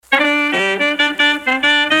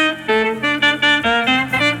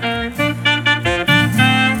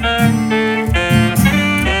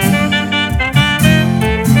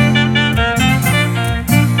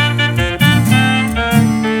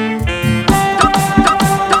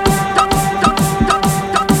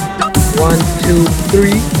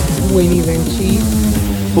Yuri, Winnie Vinci.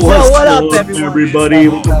 What up, everybody?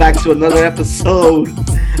 Welcome back to another episode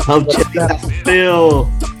of Chelita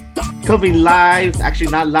Spill. Coming live, actually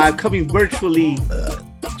not live, coming virtually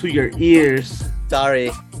to your ears. Sorry.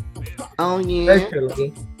 Oh yeah.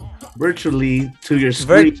 Virtually to your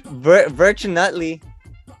screen. Virtually.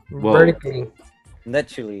 Vertically.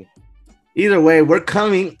 Naturally. Either way, we're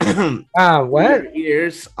coming. What? To your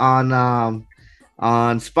ears on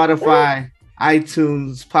Spotify,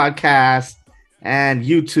 iTunes, podcast, and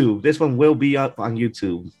YouTube. This one will be up on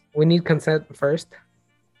YouTube. We need consent first.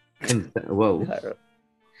 Whoa.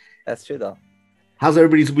 That's true though. How's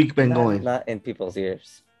everybody's week been going? Not in people's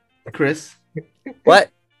ears. Chris?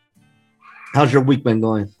 What? How's your week been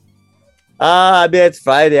going? I mean, it's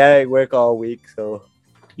Friday. I work all week, so.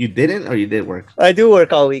 You didn't or you did work? I do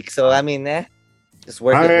work all week, so I mean, just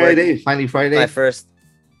work. Friday, finally Friday. My first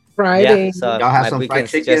Friday. Yeah, so y'all have my some fried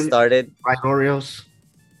weekend's chicken, just started. fried Oreos.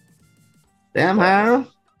 Damn,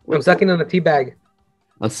 Harold. I'm sucking on a tea bag.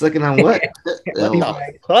 A second on what?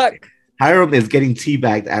 Fuck. Hiram is getting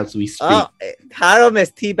teabagged as we speak. Oh, Haram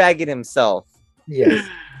is teabagging himself. Yes.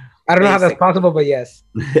 I don't know how that's possible, but yes.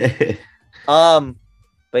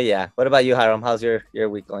 But yeah. What about you, Haram? How's your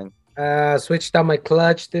week going? Switched out my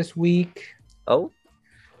clutch this week. Oh.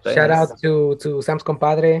 Shout out to Sam's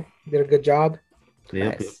compadre. Did a good job.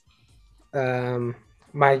 Nice.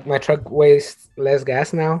 My truck wastes less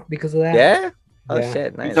gas now because of that. Yeah. Oh Yeah.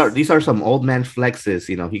 shit! Nice. These are some old man flexes.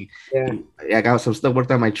 You know, I got some stuff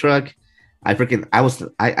worked on my truck. I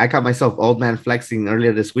caught myself old man flexing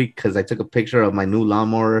earlier this week because I took a picture of my new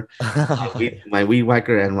lawnmower, my weed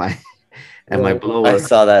whacker, and my blower. I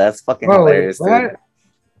saw that. That's fucking hilarious,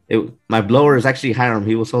 dude. My blower is actually Hiram.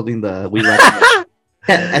 He was holding the weed whacker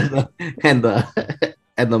and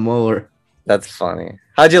the mower. That's funny.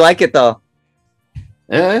 How'd you like it though?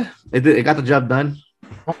 It got the job done.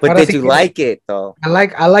 But did you like it though? I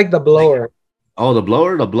like the blower. Oh, the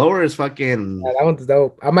blower! The blower is fucking. Yeah, that one's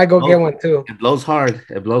dope. I might go get one too. It blows hard.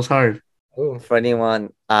 Ooh. For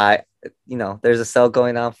anyone, there's a sale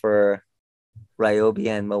going on for Ryobi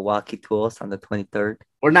and Milwaukee tools on the 23rd.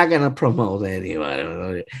 We're not gonna promote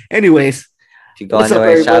anyone. Anyways, if you go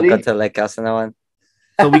anywhere, shout out to like us and that one.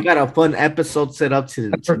 So we got a fun episode set up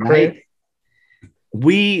tonight.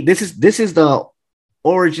 This is the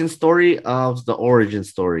origin story of the origin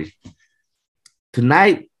story.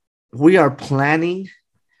 Tonight we are planning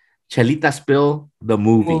Chelita Spill the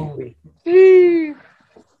Movie. I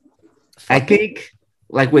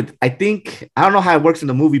don't know how it works in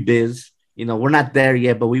the movie biz. You know, we're not there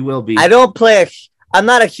yet, but we will be. I'm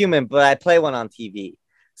not a human, but I play one on TV.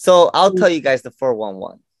 So I'll tell you guys the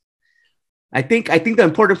 411. I think the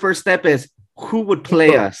important first step is who would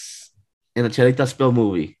play us in the Chelita Spill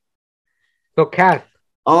movie. So Kat.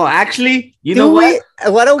 Oh, actually, know what?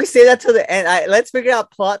 Why don't we say that to the end? Let's figure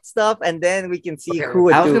out plot stuff, and then we can see who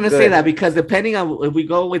would. I was gonna say that because depending on if we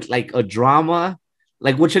go with like a drama,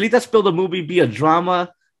 like would Chelita Spill the Movie be a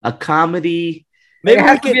drama, a comedy? Maybe it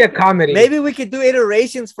has to be a comedy. Maybe we could do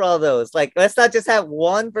iterations for all those. Like, let's not just have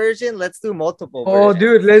one version. Let's do multiple. Oh,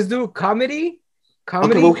 dude, let's do comedy.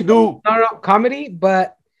 Okay, we can do comedy,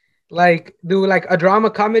 but like do like a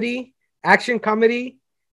drama comedy, action comedy.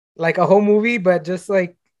 Like a whole movie, but just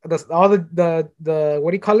like all the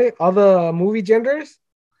what do you call it? All the movie genders,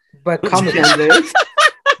 but comedy.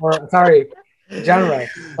 Or sorry, genre.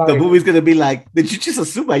 Sorry. The movie's gonna be like, did you just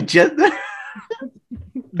assume my gender?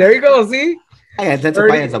 There you go. See, I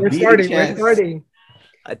identify as a we're starting.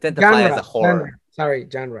 Identify as a horror.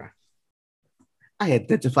 Genre. I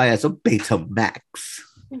identify as a Betamax.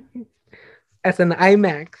 As an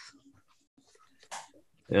IMAX.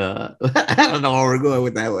 I don't know where we're going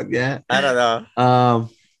with that one. Yeah, I don't know.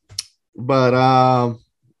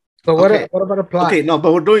 So what about a plot? Okay, no,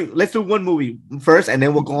 but let's do one movie first, and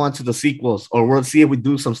then we'll go on to the sequels, or we'll see if we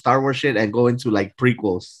do some Star Wars shit and go into like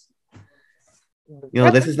prequels. You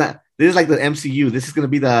know, this is like the MCU. This is gonna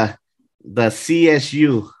be the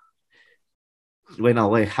CSU. Wait,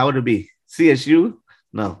 how would it be? CSU?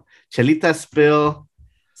 No, Chelita Spill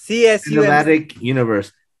CSU Cinematic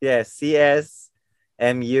Universe. Yes,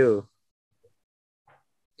 CSMU.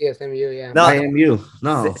 CSMU, yeah. No, IMU.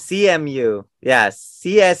 No. CMU. Yes,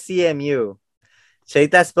 CSCMU.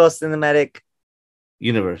 Chelita Spill Cinematic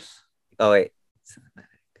Universe. Oh, wait.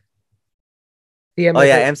 CMU. Oh,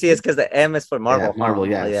 yeah. MC is because the M is for Marvel. Yeah, Marvel,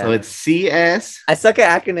 yeah. Oh, yeah. So it's CS. I suck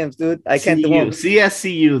at acronyms, dude. I can't do them.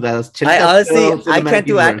 CSCU. That's I can't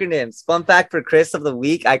do acronyms. Fun fact for Chris of the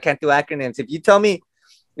week, I can't do acronyms. If you tell me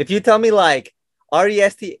like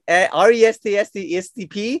RESTSTP,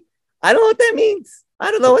 I don't know what that means. I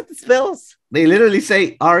don't know what it spells. They literally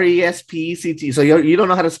say RESPECT. So you don't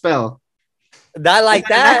know how to spell. Not like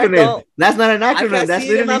That's that. not an acronym. That's not an I acronym. can't That's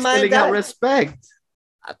see it in my literally mind spelling out that- respect.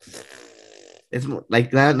 It's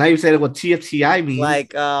like now you said what TFTI means.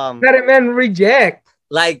 Like That man reject.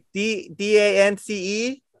 like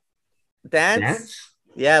DANCE dance. Dance?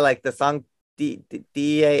 Yeah, like the song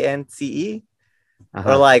DANCE Uh-huh.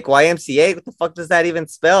 or like YMCA. What the fuck does that even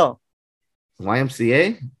spell?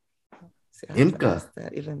 YMCA? See, how does Imca.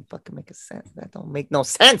 that even fucking make a sense? That don't make no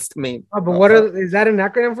sense to me. Oh, but what is that an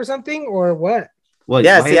acronym for something or what? What?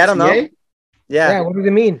 Yeah, see, I don't know. YMCA? Yeah, Yeah, what does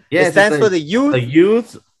it mean? Yes, it stands it's for the Youth the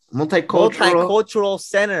Youth Multicultural Multicultural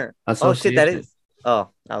Center. Oh shit, that Association. is. Oh,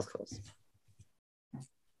 that was close.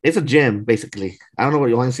 It's a gym, basically. I don't know what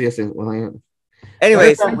YMCA is.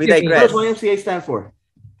 Anyways, What we does that digress. What does YMCA stand for?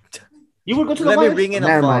 You would go to Let the me YMCA? bring in a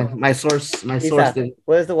Never phone. mind. My source Isa, didn't.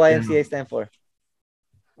 what does the YMCA stand for?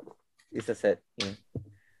 Isa said. Yeah.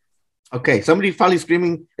 Okay, somebody probably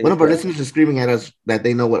screaming. One of our listeners is screaming at us that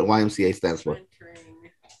they know what YMCA stands for.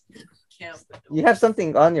 You have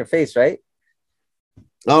something on your face, right?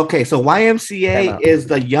 Okay, so Time YMCA out. is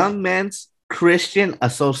the Young Men's Christian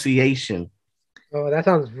Association. Oh, that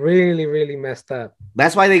sounds really, really messed up.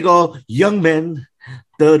 That's why they go young men.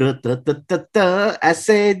 Da, da, da, da, da, da. I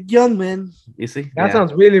said young men. You see? That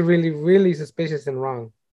sounds really, really, really suspicious and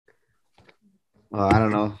wrong. I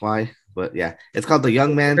don't know why, but yeah, it's called the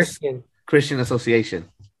Young Men's Christian Association.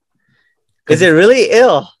 Is it really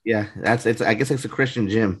ill? Yeah, it's. I guess it's a Christian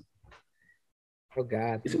gym. Oh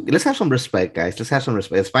God. Let's have some respect, guys. Let's have some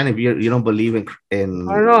respect. It's fine if you don't believe in. I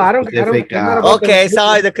don't know. I don't. Specific, I'm not about Okay, the-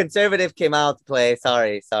 sorry, the conservative came out to play.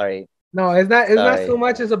 Sorry. No, it's not. It's not Sorry. so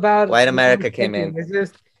much as about White America came in. It's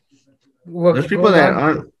just There's people that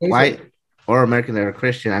aren't white or American that are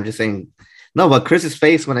Christian. I'm just saying. No, but Chris's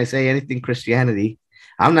face when I say anything Christianity.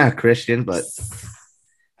 I'm not a Christian, but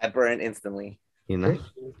I burn instantly. you know.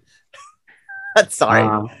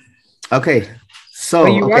 Sorry. Okay, so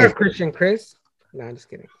But you are a Christian, Chris. No, I'm just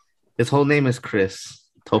kidding. His whole name is Chris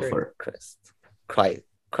Topher.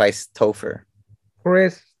 Christ Topher.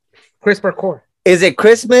 Chris Parkour. Is it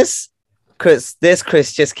Christmas? This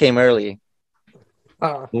Chris just came early.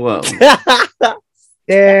 Whoa.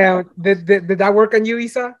 Damn. Did that work on you,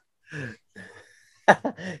 Isa?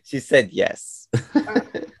 She said yes.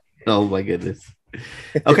 Oh my goodness.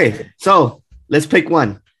 Okay, so let's pick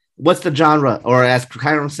one. What's the genre, or as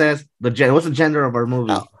Kyron says, what's the gender of our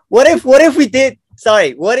movie? What if we did?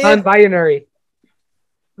 Sorry. What if? Non-binary.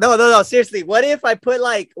 No. Seriously. What if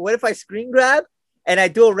I screen grab and I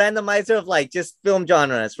do a randomizer of like just film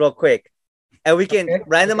genres real quick, and we can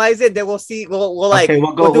randomize it. Then we'll see. We'll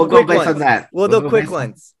go based on that. We'll do quick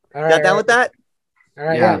ones. All Y'all down with that? All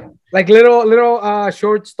right. Yeah. Yeah. Like little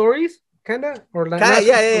short stories, kinda, or like.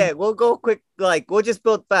 Yeah. We'll go quick. Like we'll just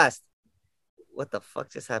build fast. What the fuck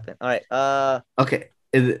just happened? All right. Okay.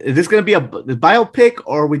 Is this gonna be a biopic,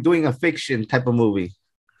 or are we doing a fiction type of movie?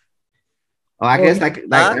 Oh, I guess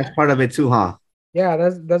that's part of it too, huh? Yeah,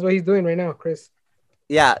 that's what he's doing right now, Chris.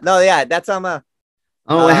 Yeah. No. Yeah. That's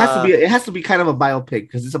Oh, it has to be kind of a biopic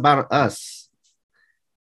because it's about us.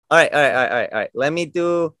 All right. Let me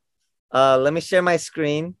share my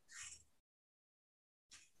screen.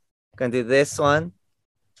 Gonna do this one.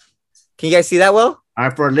 Can you guys see that well? All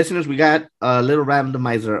right, for our listeners, we got a little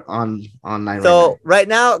randomizer online. So right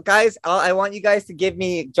now, guys, I want you guys to give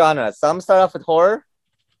me genres. So I'm gonna start off with horror.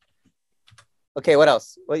 Okay, what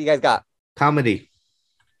else? What you guys got? Comedy.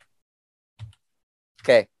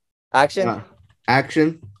 Okay, action.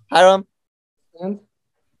 Action. Hiram. Suspense.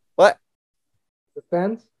 What?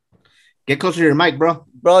 Suspense. Get closer to your mic, bro.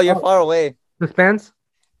 Bro, you're far away. Suspense.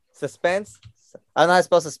 Suspense. I don't know how to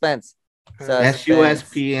spell suspense.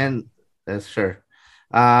 SUSPN. That's sure.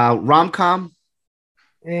 RomCom.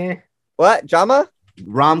 What? Drama?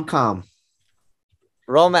 RomCom.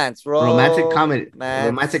 Romance. Romantic comedy.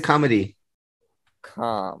 Romantic comedy.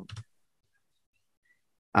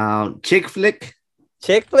 Chick flick.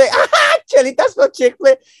 Chick flick. Chelita Spill chick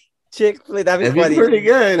flick. Chick flick. That'd be funny. Pretty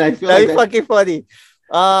good. I feel that'd be fucking funny.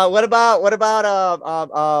 What about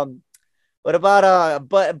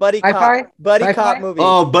buddy cop movie?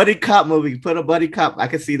 Oh, buddy cop movie. Put a buddy cop. I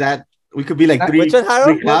can see that. We could be like three. Which one,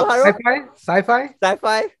 Harold? Sci-fi.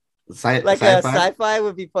 Like a sci-fi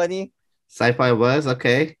would be funny. Sci-fi was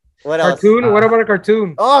okay. What else? Cartoon. What about a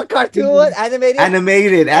cartoon? Oh, cartoon. What?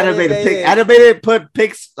 Animated. Animated. Put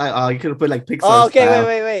pics. You could have put like Pixar. Oh,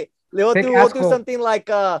 okay. Wait. We'll do something like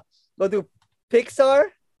we'll do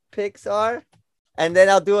Pixar, and then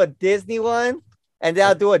I'll do a Disney one, and then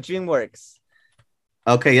I'll do a DreamWorks.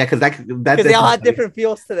 Okay, yeah, because because they all have different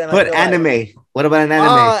feels to them. But anime. Like. What about an anime?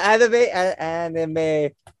 Oh,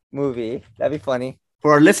 anime movie. That'd be funny.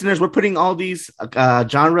 For our listeners, we're putting all these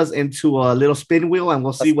genres into a little spin wheel, and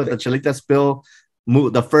we'll see what the Chelita Spill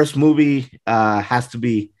the first movie has to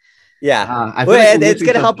be. Yeah, it's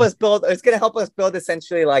gonna help us build. It's gonna help us build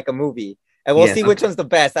essentially like a movie, and we'll see which one's the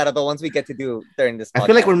best out of the ones we get to do during this podcast. I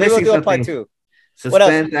feel like we're missing something. Part 2.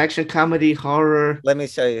 Suspense, action, comedy, horror. Let me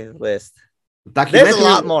show you the list. There's a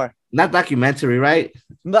lot more. Not documentary, right?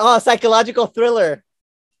 No, psychological thriller.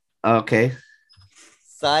 Okay.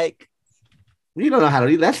 Psych. You don't know how to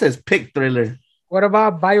read. That says pick thriller. What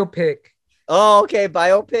about biopic? Oh, okay,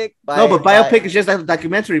 biopic. No, but biopic is just like a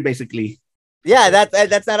documentary, basically. Yeah,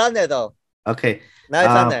 that's not on there though. Okay. Now it's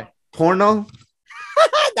on there. Porno.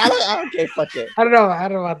 Okay, fuck it. I don't know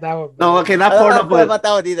about that one. No, okay, not porno. I don't know about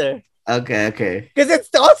that one either. Okay. Because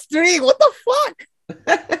it's us three. What the fuck?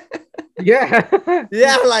 Yeah.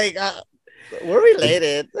 Yeah, like we're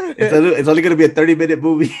related. It's only gonna be a 30-minute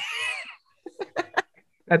movie.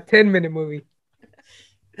 A 10-minute movie.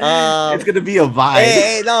 It's gonna be a vibe.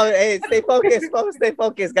 Hey, stay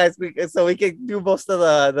focused, guys. So we can do most of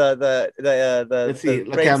the Let's see.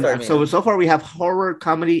 Okay, so far we have horror,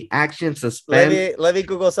 comedy, action, suspense. Let me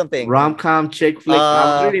Google something. RomCom, chick flick.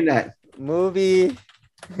 I was reading that movie.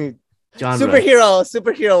 Genre.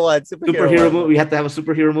 Superhero one. Superhero movie. We have to have a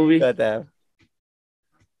superhero movie. Got to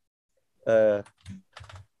have.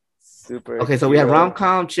 Okay, so we have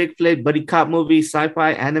rom-com, chick flick, buddy cop movie,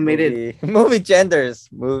 sci-fi, animated movie genders,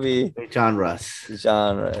 movie genres.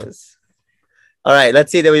 All right,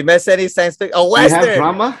 let's see. Did we miss any science fiction? Oh, Western. We have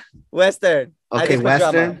drama. Western. Okay,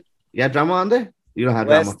 Western. Drama. You have drama on there? You don't have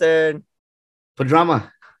Western. Drama. Put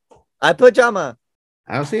drama. I put drama.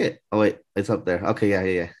 I don't see it. Oh wait, it's up there. Okay,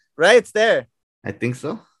 yeah. Right, it's there. I think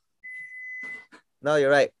so. No,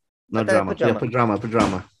 you're right. No drama. Yeah, put drama.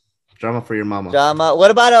 Drama for your mama. Drama. What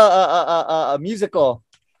about a musical?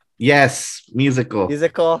 Yes, musical. Let's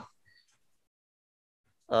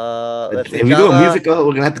see, if we do a musical,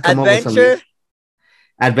 we're gonna have to come up with some.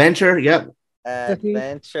 Adventure. Yep.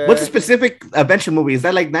 Adventure. What's a specific adventure movie? Is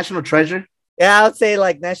that like National Treasure? Yeah, I would say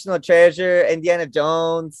like National Treasure, Indiana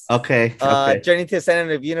Jones. Okay. Journey to the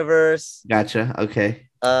Center of the Universe. Gotcha. Okay.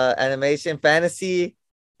 Animation, fantasy.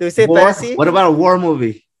 Do we say war? fantasy? What about a war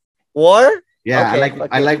movie? War? Yeah, okay,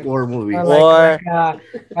 I like war movies. Like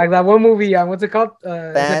that one movie. What's it called?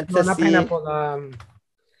 Fantasy. Not Pineapple.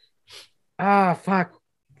 Fuck.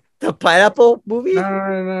 The Pineapple movie?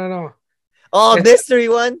 No. Oh, mystery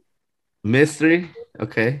one. Mystery.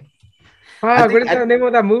 Okay. Fuck. What is the name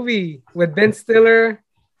of that movie with Ben Stiller?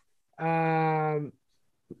 Downey.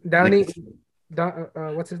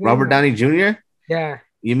 What's his name? Robert Downey Jr. Yeah.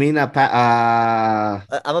 You mean I'm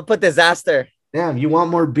gonna put disaster. Damn, you want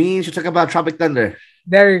more beans? You talk about Tropic Thunder.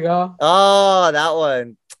 There you go. Oh, that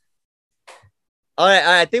one. All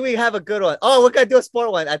right. I think we have a good one. Oh, we're gonna do a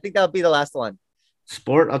sport one. I think that'll be the last one.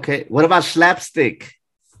 Sport, okay. What about slapstick?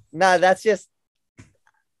 Nah, that's just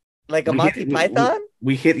like a Monty Python.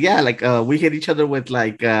 We hit each other with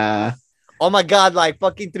like oh my god, like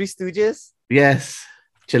fucking Three Stooges. Yes,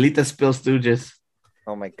 Chelita Spill Stooges.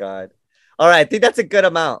 Oh my god. All right, I think that's a good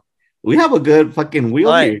amount. We have a good fucking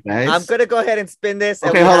wheel here, guys. I'm gonna go ahead and spin this.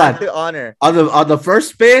 Okay, hold on. To honor on the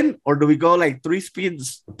first spin, or do we go like three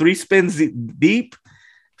spins deep,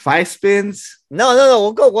 5 spins? No.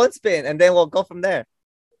 We'll go one spin and then we'll go from there.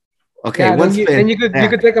 Okay, one spin. And you could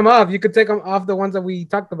take them off. You could take them off the ones that we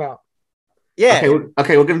talked about. Yeah.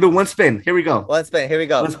 Okay, we're gonna do one spin. Here we go. One spin. Here we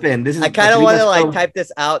go. One spin. This is. I kind of want to like type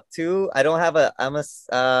this out too. I don't have a.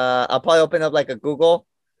 I'll probably open up like a Google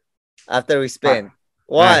after we spin.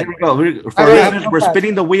 One. Here we go. We're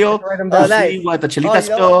spinning the wheel to see what the Chelita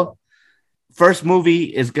Spill first movie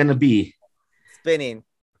is gonna be. Spinning.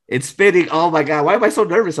 It's spinning. Oh my god! Why am I so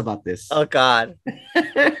nervous about this? Oh god!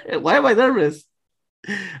 Why am I nervous?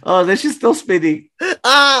 Oh, this is still spinning.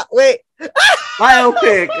 Wait.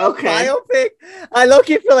 Biopic. Okay. Biopic. I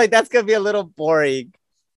low-key feel like that's gonna be a little boring.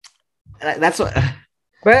 That's what.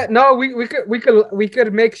 But no, we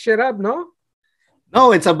could make shit up.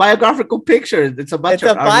 No, it's a biographical picture. It's a bunch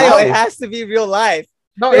of bio. It has to be real life.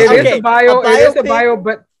 No, it is a bio. It is a bio,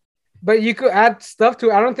 but you could add stuff to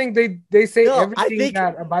it. I don't think they say everything. I think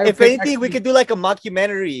that a biopic. If anything, we could do like a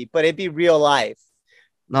mockumentary, but it'd be real life.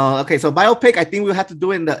 No, okay. So biopic, I think we'll have to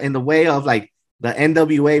do in the way of like the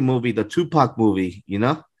NWA movie, the Tupac movie,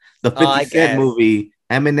 the 50 Cent movie,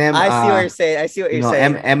 Eminem. I see what you're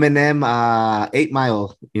saying. Eminem, 8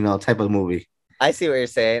 Mile, type of movie. I see what you're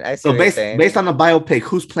saying. Based on the biopic,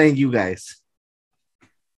 who's playing you guys?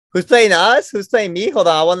 Who's playing us? Who's playing me? Hold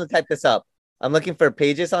on, I want to type this up. I'm looking for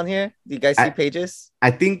pages on here. Do you guys see pages?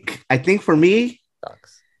 I think for me,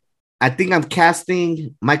 Docs. I think I'm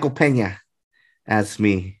casting Michael Pena as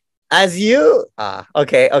me. As you?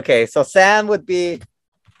 Okay. So Sam would be.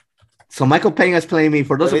 So Michael Pena is playing me.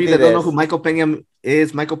 For those of you that don't know who Michael Pena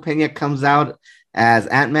is, Michael Pena comes out as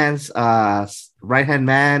Ant-Man's right-hand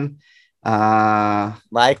man.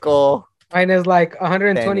 Michael. Mine is like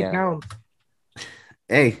 120 Pena. pounds.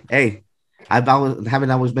 Hey.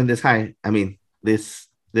 Haven't always been this high. I mean, this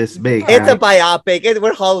big. It's a biopic.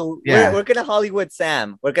 We're gonna Hollywood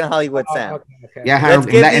Sam. Sam. Okay. Yeah,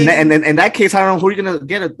 in that case, I don't know who you're gonna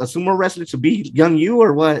get a sumo wrestler to be young you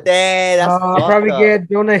or what? I'll probably get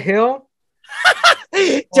Jonah Hill.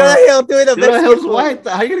 Jonah Hill doing a Jonah Hill's white.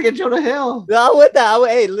 How are you gonna get Jonah Hill? No, with that.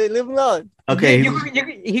 Hey, leave him alone. Okay. He could get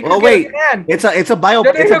a tan. It's a biopic.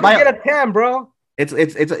 Jonah Hill could get a tan, bro. It's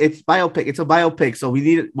biopic. It's a biopic. So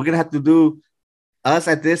we're gonna have to do us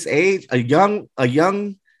at this age, a young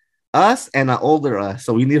us and an older us.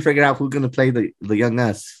 So we need to figure out who's gonna play the young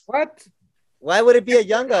us. What? Why would it be a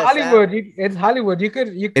young us? Hollywood. It's Hollywood.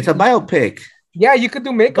 It's a biopic. Yeah, you could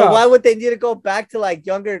do makeup. But why would they need to go back to like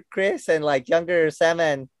younger Chris and like younger Sam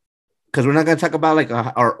and? Because we're not gonna talk about like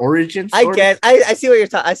our origins. I guess I see what you're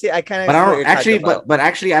talking. I kind of. But I don't actually. But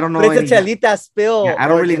actually, I don't know. But it's a Chelita Spill. Yeah, I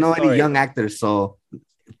don't really know any young actors. So.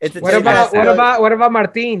 What about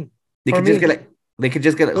Martin? They could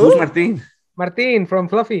just get who's Martin? Martin from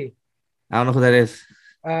Fluffy. I don't know who that is.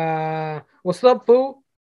 What's up, fool?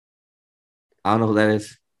 I don't know who that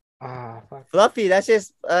is. Fuck. Fluffy. That's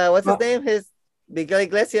just what's his name? His Miguel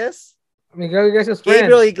Iglesias. Miguel Iglesias' friend.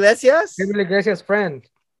 Gabriel Iglesias. Gabriel Iglesias' friend.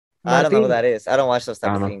 Martin. I don't know who that is. I don't watch those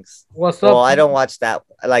type of things. What's up? Well, I don't watch that.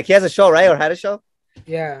 Like he has a show, right? Or had a show?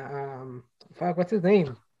 Yeah. Fuck. What's his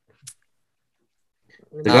name?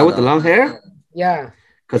 The guy with the long hair? Yeah.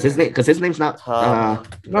 Because his name's not. No,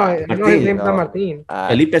 his name's not Martin.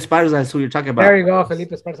 Felipe Esparza is who you're talking about. There you go,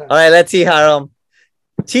 Felipe Esparza. All right, let's see, Haram.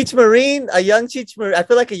 Cheech Marine, a young Cheech Marine. I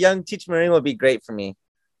feel like a young Cheech Marine would be great for me.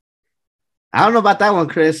 I don't know about that one,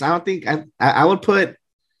 Chris. I don't think I would put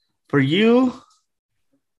for you.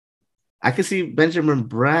 I can see Benjamin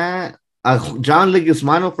Bratt, John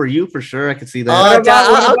Leguizamo for you for sure. I can see that.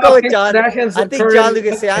 I'll go with John. I think John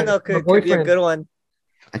Leguizamo could be a good one.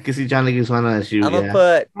 I can see John Leguizamo as you. I'm gonna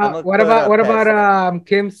put. What about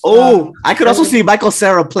Kim's? I could also see Michael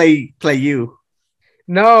Cera play you.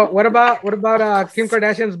 No, what about Kim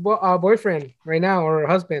Kardashian's boyfriend right now or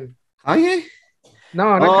husband? Kanye?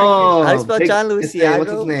 No, not Kanye. How do you spell John Luciano?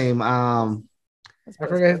 What's his name? I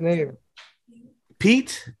forget his name.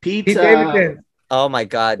 Pete Davidson. Oh my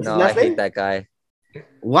God, no, I hate that guy.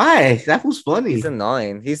 Why? That was funny. He's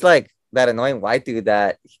annoying. He's like that annoying white dude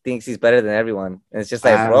that thinks he's better than everyone. And it's just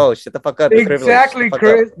like, bro, shut the fuck up. Exactly,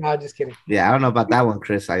 Chris. No, just kidding. Yeah, I don't know about that one,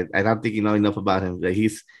 Chris. I don't think you know enough about him.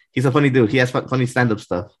 He's a funny dude. He has funny stand-up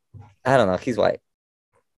stuff. I don't know. He's white.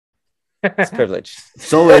 It's privilege.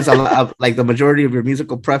 So is a lot of, like the majority of your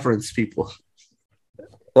musical preference people.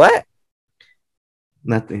 What?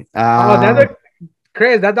 Nothing.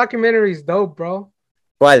 Chris, that documentary is dope, bro.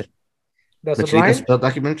 What? The Sublime Spill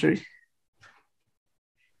documentary.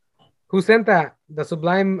 Who sent that? The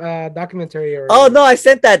Sublime documentary? Oh no, I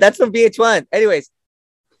sent that. That's from VH1. Anyways,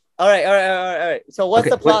 all right. So what's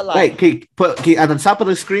the plot line? Wait, can you at the top of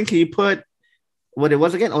the screen? Can you put what it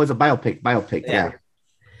was again? Oh, it's a biopic. Yeah.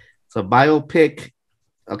 So biopic.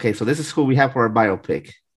 Okay, so this is who we have for our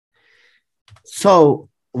biopic. So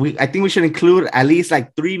I think we should include at least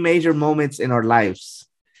like 3 major moments in our lives.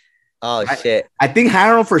 Oh shit! I think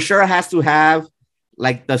Harold for sure has to have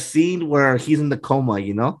like the scene where he's in the coma.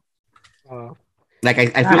 You know. Like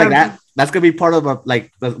I feel like that's gonna be part of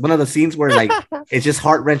one of the scenes where like it's just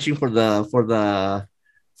heart wrenching for the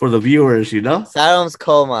viewers, you know. Sarom's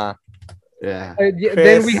coma. Yeah.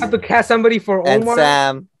 Then we have to cast somebody for Omar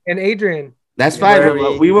Sam and Adrian. That's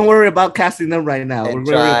fine. We won't worry about casting them right now. We're worried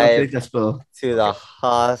about Chelita Spill to the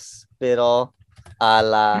hospital. A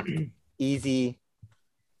la easy.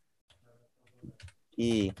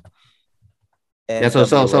 E. Yeah.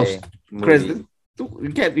 So, Chris.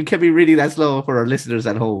 You can't be reading that slow for our listeners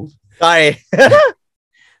at home. Sorry.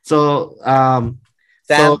 So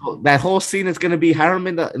that whole scene is gonna be Hiram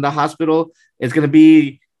in the hospital. It's gonna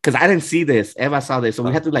be because I didn't see this. Eva saw this, so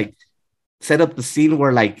we had to like set up the scene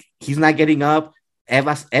where like he's not getting up.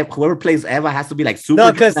 Whoever plays Eva has to be like super.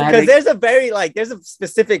 No, because there's a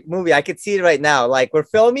specific movie I could see it right now. Like we're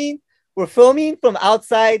filming from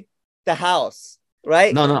outside the house.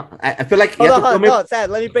 Right? No. I feel like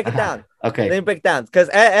Sad. Let me break it down. Okay. Let me break it down.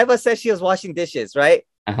 Because Eva says she was washing dishes, right?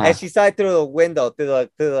 And she saw it through the window, through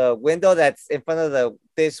the window that's in front of the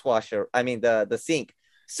dishwasher. I mean the sink.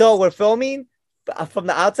 So we're filming from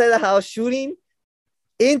the outside of the house, shooting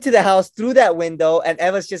into the house through that window, and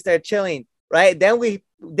Eva's just there chilling, right? Then we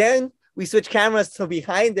switch cameras to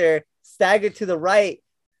behind her, staggered to the right,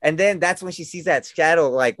 and then that's when she sees that shadow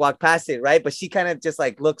like walk past it, right? But she kind of just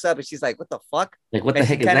like looks up and she's like, "What the fuck? Like, what the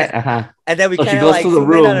heck is that?" And then we kind of like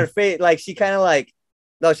zoom in on her face, like she kind of like,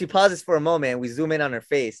 no, she pauses for a moment, and we zoom in on her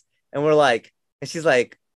face, and we're like, and she's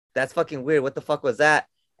like, "That's fucking weird. What the fuck was that?"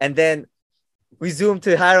 And then we zoom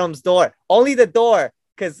to Hiram's door, only the door,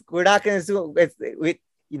 because we're not gonna zoom.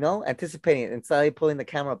 Anticipating it and slightly pulling the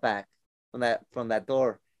camera back from that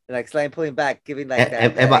door, and like slightly pulling back, giving like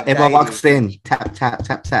that. Eva walks in, tap tap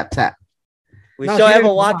tap tap tap. We show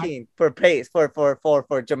Eva walking for pace,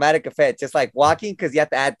 for dramatic effect, just like walking, because you have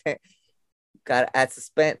to gotta add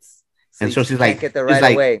suspense. So and so she's like, get the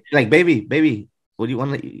right away. She's like, baby, what do you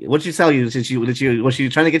want? What did she tell you? Was she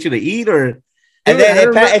trying to get you to eat or? And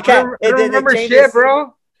then I don't remember shit,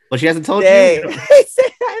 bro. Well, she hasn't told you. I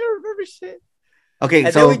don't remember shit. Okay,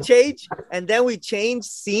 and then we change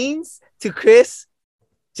scenes to Chris,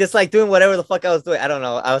 just like doing whatever the fuck I was doing. I don't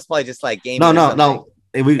know. I was probably just like gaming. No.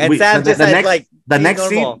 Sam just had like the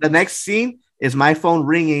next scene is my phone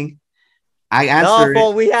ringing. I answer.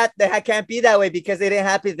 No, that can't be that way because it didn't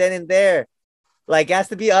happen then and there. Like it has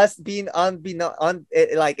to be us being we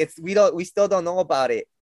still don't know about it.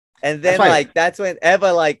 And then that's when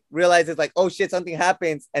Eva like realizes like, oh shit, something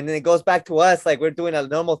happens, and then it goes back to us like we're doing a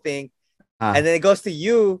normal thing, and then it goes to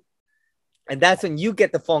you, and that's when you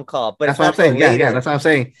get the phone call. But that's what I'm saying. Yeah, that's what I'm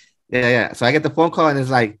saying. Yeah. So I get the phone call, and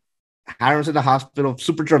it's like Hiram's in the hospital,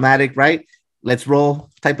 super dramatic, right? Let's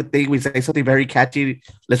roll type of thing. We say something very catchy.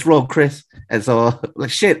 Let's roll, Chris. And so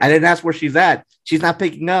like shit, I didn't ask where she's at. She's not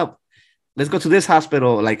picking up. Let's go to this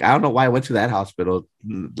hospital. Like I don't know why I went to that hospital.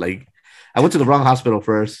 Like. I went to the wrong hospital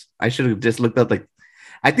first. I should have just looked up. Like,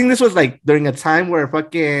 I think this was like during a time where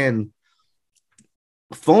fucking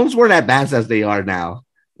phones weren't advanced as they are now.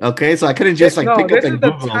 Okay, so I couldn't just pick up and Google. This is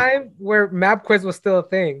the time where MapQuest was still a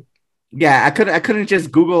thing. Yeah, I couldn't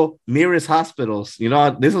just Google nearest hospitals. You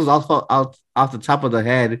know, this was also out off the top of the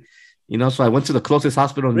head. You know, so I went to the closest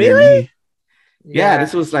hospital near me. Yeah,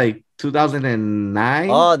 this was like 2009.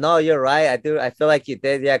 Oh no, you're right. I feel like you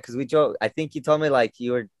did. Yeah, because we drove. I think you told me like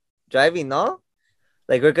you were driving, no?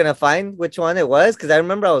 Like we're gonna find which one it was, because I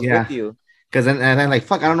remember I was with you. Because then like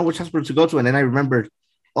fuck, I don't know which hospital to go to, and then I remembered,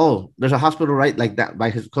 oh, there's a hospital right like that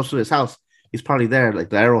close to his house. He's probably there, like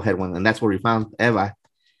the Arrowhead one, and that's where we found Eva.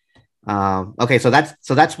 Okay, so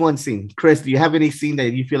that's one scene. Chris, do you have any scene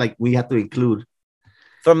that you feel like we have to include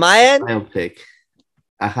from my end? Biopic.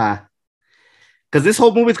 Because this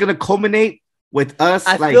whole movie is gonna culminate with us,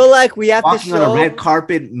 I feel like we have to show on a red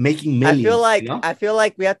carpet making millions. I feel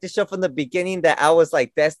like we have to show from the beginning that I was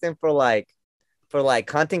like destined for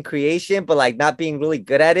content creation, but like not being really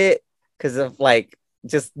good at it because of like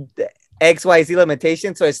just XYZ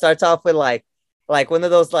limitations. So it starts off with like one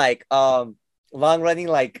of those like long running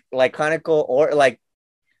like chronicle or like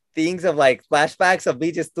things of like flashbacks of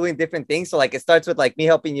me just doing different things. So like it starts with like me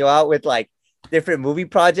helping you out with like different movie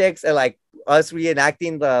projects and like us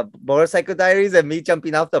reenacting the Motorcycle Diaries and me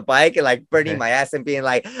jumping off the bike and like burning my ass and being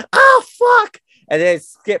like, oh fuck, and then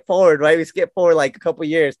skip forward, right? We skip forward like a couple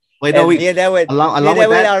years. Wait, no, we and then when along with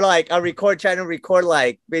that, are like trying to record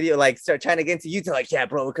like video, like start trying to get into YouTube, like yeah,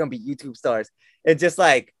 bro, we're gonna be YouTube stars. And just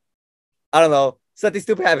like I don't know, something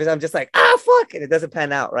stupid happens. I'm just like fuck, and it doesn't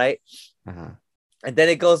pan out, right? And then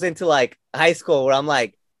it goes into like high school where I'm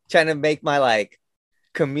like trying to make my like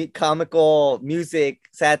comical music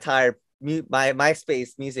satire my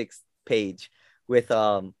MySpace music page with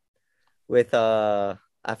I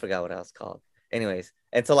forgot what I was called. Anyways,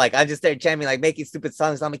 and so like I'm just there jamming, like making stupid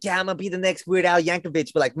songs. I'm like, yeah, I'm gonna be the next Weird Al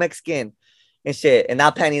Yankovic, but like Mexican and shit, and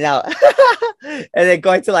not panning out. And then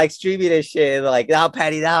going to like streaming and shit, and like now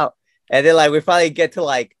panning out. And then like we finally get to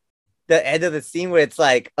like the end of the scene where it's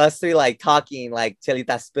like us three like talking like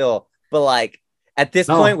Chelita Spill, but like at this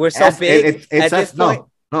point we're so big. There's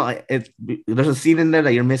a scene in there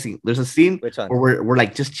that you're missing. There's a scene where we're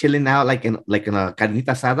like just chilling out like in a carnita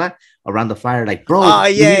asada around the fire, like bro.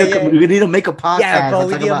 We need to make a podcast. Yeah, bro,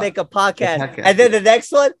 we need to make a podcast. And then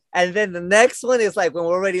the next one is like when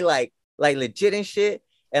we're already like legit and shit,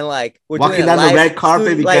 and like we're walking down the red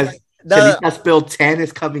carpet because Chelita Spill 10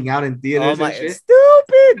 is coming out in theaters. Oh my,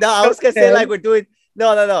 stupid! No, I was gonna say like we're doing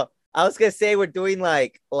no. I was gonna say we're doing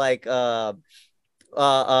like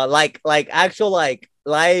actual like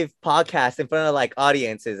live podcast in front of like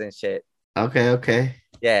audiences and shit. Okay.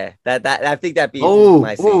 Yeah, that I think that'd be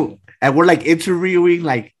my scene. And we're like interviewing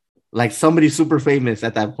like somebody super famous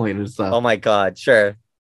at that point and stuff. Oh my god, sure.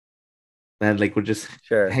 and like we're just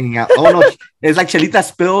Sure. hanging out. Oh no, it's like Chelita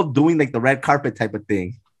Spill doing like the red carpet type of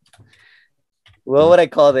thing. What would I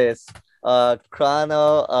call this?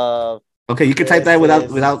 Chrono. Okay, you can type that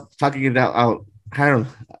without talking it out. Hiram.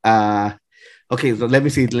 Okay, so let me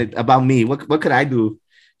see about me. What could I do?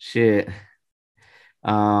 Shit.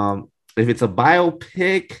 If it's a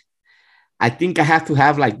biopic, I think I have to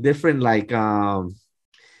have like different like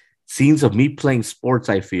scenes of me playing sports.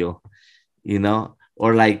 I feel,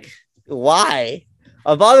 or like Why?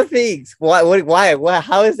 Of all the things, why?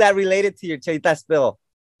 How is that related to your Chelita Spill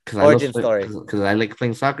origin story? Because I like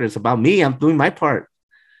playing soccer. It's about me. I'm doing my part.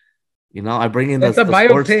 I bring in it's the a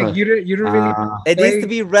biopic. stuff. You don't really. It needs to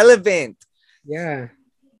be relevant. Yeah.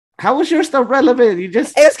 How was your stuff relevant?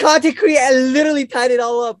 It's content creation. I literally tied it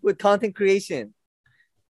all up with content creation.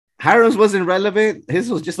 Hiram's wasn't relevant. His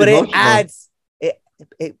was just. But emotional. it adds.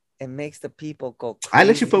 It makes the people go crazy. I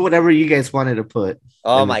let you put whatever you guys wanted to put.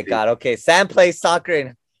 Oh my God. Okay. Sam plays soccer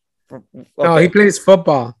and no, he plays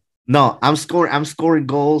football. No, I'm scoring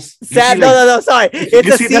goals. Sam, no, sorry. It's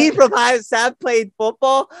a scene from how Sam played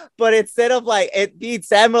football, but instead of like it being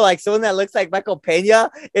Sam or like someone that looks like Michael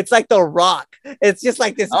Pena, it's like The Rock. It's just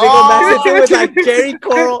like this big message with like Jerry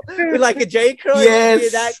Curl, with like a Jerry Curl.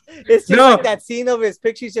 Yes. It's just like that scene of his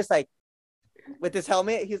picture. He's just like with his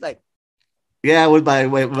helmet. He's like, yeah, with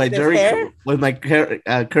my Jerry hair? With my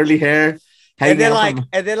curly hair. And then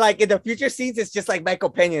in the future scenes, it's just like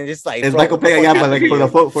Michael Pena, just like it's Michael Pena, yeah, but like for the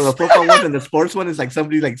football one and the sports one, it's like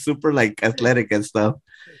somebody like super like athletic and stuff,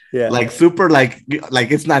 yeah, like super like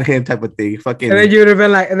it's not him type of thing. Fucking. And then you would have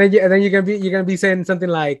been like, and then you're gonna be saying something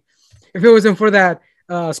like, if it wasn't for that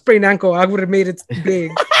sprained ankle, I would have made it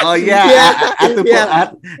big. Oh yeah, I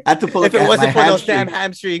had to pull. If it wasn't for those damn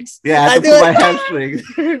hamstrings, yeah, I had to pull my hamstrings.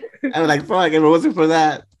 I was like, fuck, if it wasn't for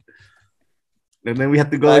that, and then we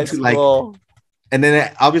have to go into like. Cool. And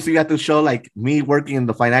then obviously you have to show like me working in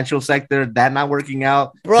the financial sector, that not working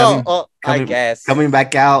out, bro. I guess coming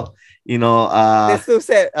back out, this who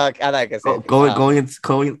said, I like I said,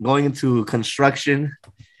 going into construction,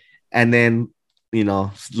 and then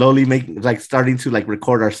slowly starting to like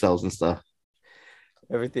record ourselves and stuff.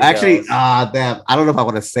 Everything. Actually, damn, I don't know if I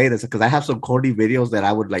want to say this because I have some corny videos that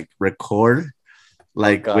I would like record,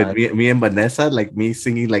 like with me and Vanessa, like me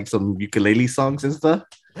singing like some ukulele songs and stuff.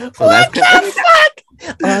 So that's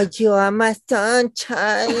oh, you are my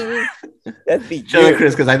sunshine. That'd be sure,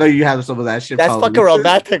 Chris, because I know you have some of that shit. That's fucking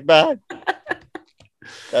romantic, man.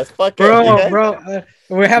 That's fucking bro.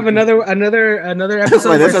 We have another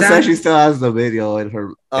episode. This actually still has the video in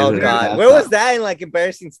her. Oh God, where was that in like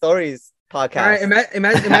embarrassing stories podcast? All right,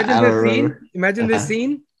 imagine this scene. Imagine this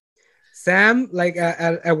scene. Sam like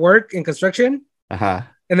at work in construction, and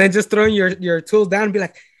then just throwing your tools down and be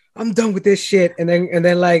like, I'm done with this shit, and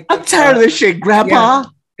then like I'm tired of this shit, Grandpa.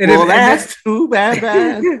 Yeah. Well, that's too bad.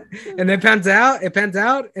 And then it pans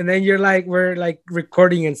out, and then you're like, we're like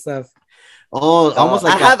recording and stuff. Oh, almost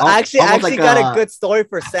like I actually got a good story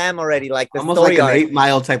for Sam already, like the almost story like an 8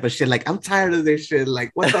 Mile type of shit. Like I'm tired of this shit.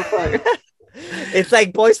 Like what the fuck? It's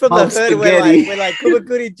like Boys from the Hood, when like Cuba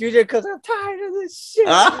Gooding Jr. because I'm tired of this shit.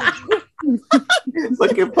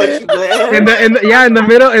 Fucking punch the in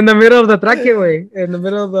the middle of the track way, in the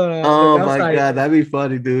middle of the. Oh my God, that'd be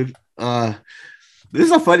funny, dude. This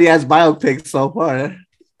is a funny ass biopic so far,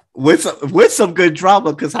 with some good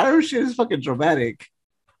drama because Hiram shit is fucking dramatic.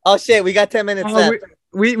 Oh shit, we got 10 minutes left.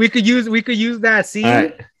 We could use that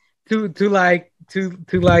scene to like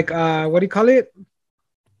what do you call it?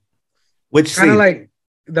 Which kind of like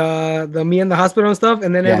the me in the hospital and stuff,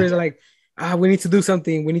 and then everybody's like, we need to do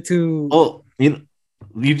something. We need to. Oh, you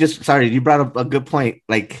brought up a good point.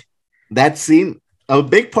 Like that scene, a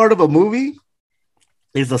big part of a movie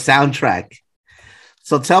is the soundtrack.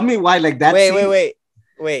 So tell me why, like that.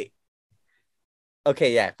 Wait.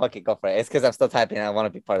 Okay, yeah, fuck it, go for it. It's because I'm still typing. I want to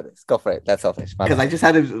be part of this. Go for it. That's selfish. Because I just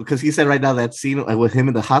had it because he said right now that scene with him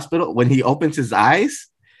in the hospital when he opens his eyes.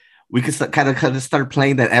 We could kind of start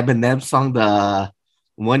playing that Eminem song, the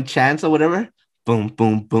One Chance or whatever. Boom,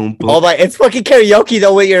 boom, boom, boom. Oh my! It's fucking karaoke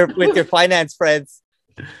though with your finance friends.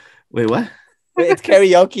 Wait, what? It's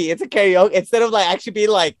karaoke. It's a karaoke instead of like actually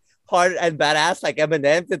being like hard and badass like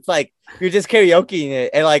Eminem. It's like you're just karaokeing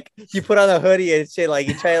it and like you put on a hoodie and shit. Like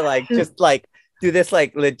you try to like just like do this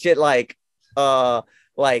like legit like 8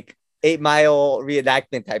 Mile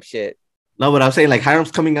reenactment type shit. No, but I'm saying like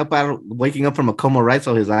Hiram's waking up from a coma, right?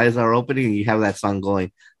 So his eyes are opening, and you have that song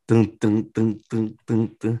going. Dun, dun, dun, dun,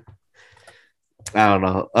 dun, dun. I don't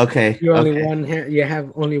know. Okay, you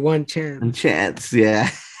have only one chance. One chance, yeah.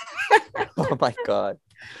 Oh my God.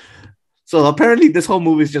 So apparently, this whole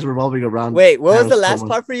movie is just revolving around. Wait, what was the last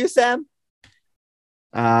part for you, Sam?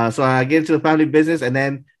 So I get into the family business, and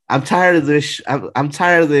then I'm tired of this. I'm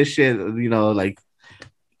tired of this shit. You know, like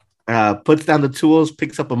puts down the tools,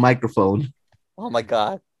 picks up a microphone. Oh my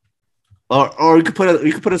god. Or you could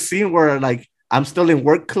put a scene where like I'm still in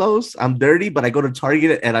work clothes, I'm dirty, but I go to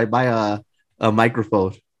Target and I buy a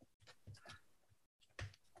microphone.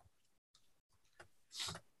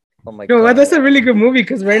 Oh my No, god. that's a really good movie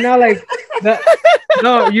because right now, like,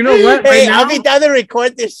 no, you know what? Hey, Right now, I'll be down to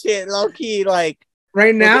record this shit, low key. Like,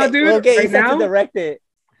 right now, dude. we'll get right Ethan now, to direct it.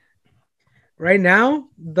 right now,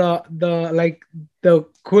 the like the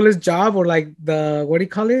coolest job or like the what do you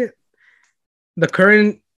call it? The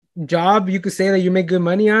current job you could say that you make good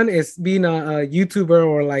money on is being a YouTuber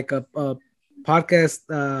or like a podcast.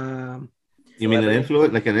 You mean an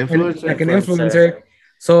influence, like an influencer? Like an influencer.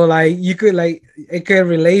 So like you could like it could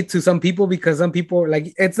relate to some people because some people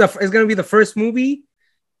like it's gonna be the first movie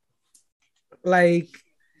like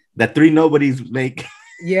that 3 nobodies make.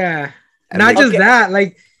 yeah. And Not like, just that,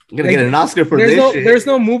 like I'm gonna like, get an Oscar for this shit. There's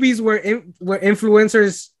no movies where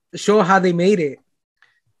influencers show how they made it.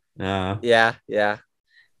 Yeah.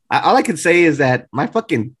 All I can say is that my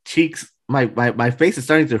fucking cheeks, my face is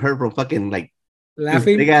starting to hurt from fucking like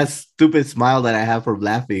Laughing. This big ass stupid smile that I have from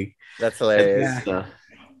laughing. That's hilarious. Yeah.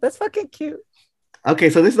 That's fucking cute. Okay,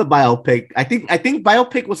 so this is the biopic. I think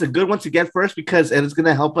biopic was a good one to get first because it's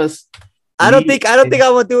gonna help us. I don't think I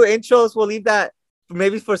want to do intros. We'll leave that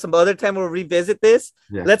maybe for some other time. We'll revisit this.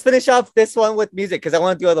 Yeah. Let's finish off this one with music because I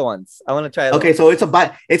want to do other ones. I want to try. Okay, so it's a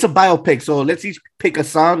biopic. So let's each pick a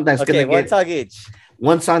song that's gonna one song each.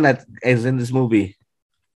 One song that is in this movie.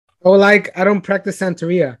 Oh, like I don't practice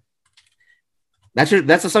Santeria. That's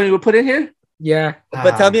the song you would put in here? Yeah.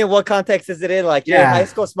 But tell me in what context is it in? Like you're in high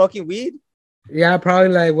school smoking weed? Yeah, probably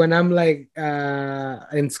like when I'm like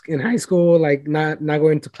in high school, like not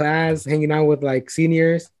going to class, hanging out with like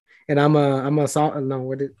seniors, and I'm a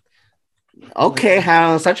Okay,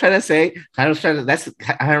 Hans, I'm trying to say that's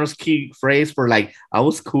Hans' key phrase for like I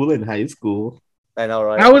was cool in high school. I know,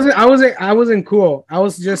 right? I wasn't cool. I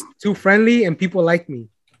was just too friendly and people liked me.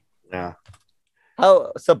 Yeah.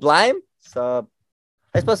 How Sublime?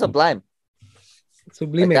 I suppose Sublime.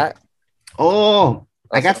 Sublime. Like oh,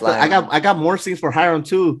 I got more scenes for Hiram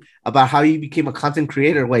too about how he became a content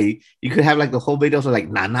creator. Wait, you could have like the whole videos of like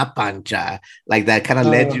Nana Pancha, like that kind of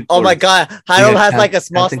led you. Oh my god, Hiram has like a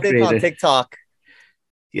small stint on TikTok.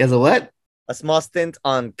 He has a what? A small stint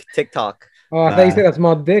on TikTok. Oh, I thought you said a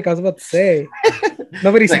small dick. I was about to say.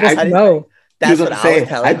 Nobody's supposed to know. That's what I was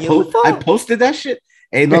telling you. I posted that shit.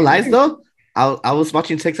 Hey, no lies though. I was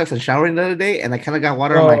watching TikToks and showering the other day, and I kind of got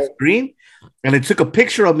water on my screen, and it took a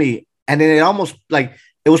picture of me, and then it almost like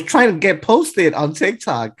it was trying to get posted on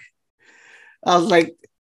TikTok. I was like,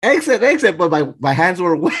 exit, but my hands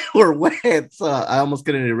were wet, so I almost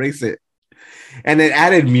couldn't erase it. And it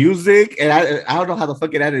added music, and I don't know how the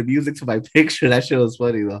fuck it added music to my picture. That shit was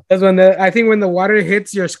funny though. That's when I think when the water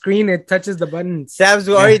hits your screen, it touches the button. Sam's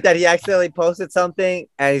worried that he accidentally posted something,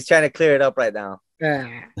 and he's trying to clear it up right now.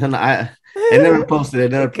 And I never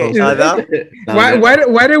posted. Why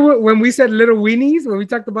did when we said little weenies, when we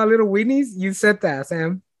talked about little weenies, you said that,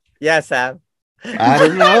 Sam? Yeah, Sam. I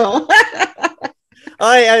don't know.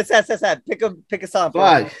 All right, Sam. Pick a song.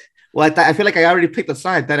 Fuck. Well, I feel like I already picked a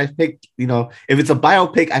song. I thought I picked, if it's a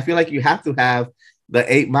biopic, I feel like you have to have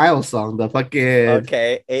the 8 Mile song, the fucking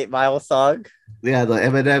 8 Mile song. Yeah, the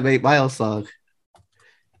Eminem 8 Mile song.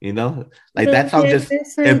 Like that song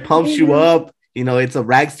it pumps you up. It's a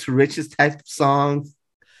rags to riches type song.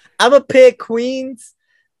 I'm a pick Queens.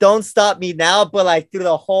 Don't Stop Me Now, but like through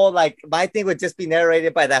the whole, like my thing would just be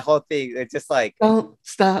narrated by that whole thing. It's just like Don't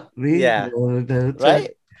Stop Me. Yeah,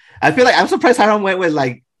 right. I feel like I'm surprised Hiram went with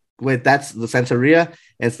that's the Santeria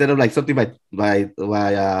instead of like something by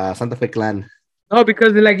Santa Fe Clan. No,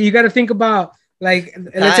 because like you got to think about like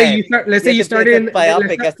let's say you started in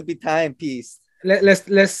biopic has to be timepiece. Let's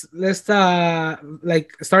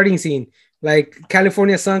like starting scene. Like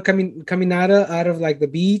California sun coming out of like the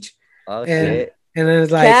beach. Oh shit. And then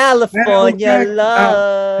it's like California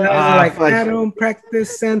love. I don't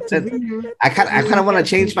practice Santeria. I kind of want to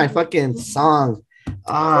change my fucking song.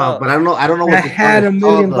 But I don't know. What I had $1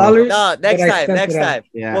 million. No, next time.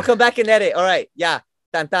 Yeah. We'll come back and edit. All right. Yeah.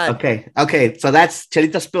 Tan. Okay. So that's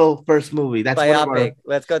Chelita Spill first movie. That's biopic.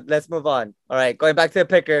 Let's go. Let's move on. All right. Going back to the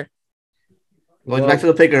picker. Back to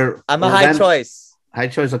the picker. I'm a high choice. High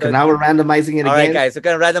choice. Okay, now we're randomizing it again. All right, guys. We're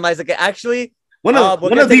gonna randomize again. Actually, one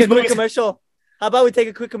of these movies. Commercial. How about we take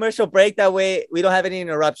a quick commercial break? That way we don't have any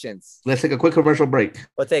interruptions. Let's take a quick commercial break.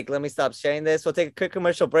 Let me stop sharing this. We'll take a quick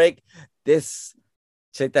commercial break. This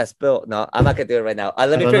shit that spill. No, I'm not gonna do it right now.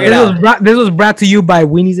 Let me figure it out. This was brought to you by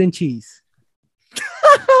Weenies and Cheese.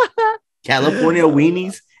 California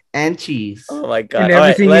weenies and cheese. Oh my god! And All right,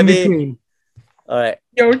 everything let in me. between. All right.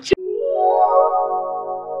 Yo,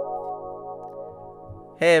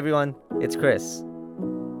 Hey everyone, it's Chris.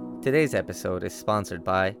 Today's episode is sponsored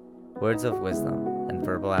by Words of Wisdom and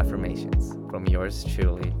Verbal Affirmations from yours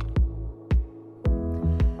truly.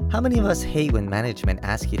 How many of us hate when management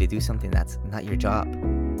asks you to do something that's not your job?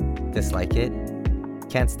 Dislike it?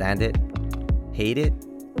 Can't stand it? Hate it?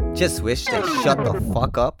 Just wish they shut the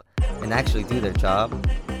fuck up and actually do their job?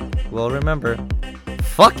 Well, remember,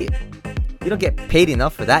 fuck it. You don't get paid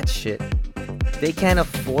enough for that shit. They can't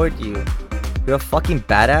afford you. You're a fucking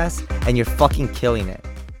badass and you're fucking killing it.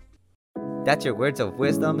 That's your words of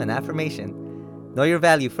wisdom and affirmation. Know your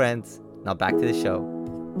value, friends. Now back to the show.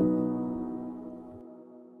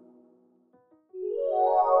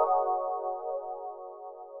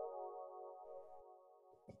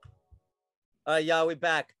 All right, y'all, we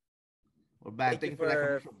back. We're back. Thank you for that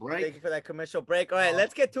commercial break. Thank you for that commercial break. All right,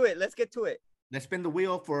 let's get to it. Let's spin the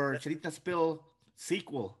wheel for Chelita Spill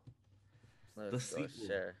sequel. Let's go,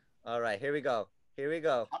 sure. All right, here we go.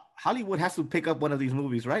 Hollywood has to pick up one of these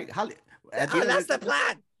movies, right? That's the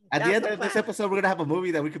plan. At the end of this episode, we're gonna have a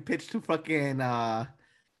movie that we could pitch to fucking to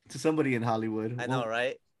somebody in Hollywood. I know,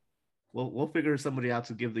 right? We'll figure somebody out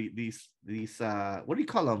to give these what do you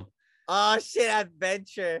call them? Oh shit!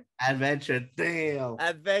 Adventure. Damn.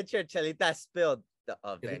 Adventure. Chelita spilled the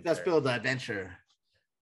adventure. Chelita spilled the adventure.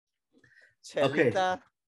 Chelita. Okay.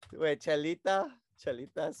 Wait, Chelita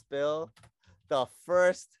spill the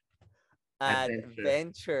first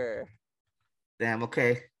adventure. Damn.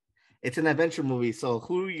 Okay. It's an adventure movie. So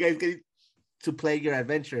who are you guys getting to play your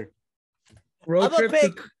adventure? Road trip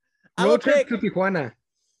to Tijuana.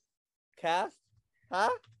 Cast? Huh?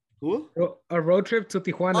 Who? A road trip to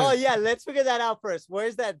Tijuana. Oh yeah, let's figure that out first.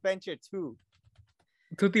 Where's the adventure to?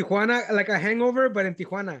 To Tijuana, like a hangover, but in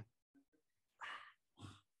Tijuana.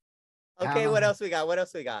 Okay, what else we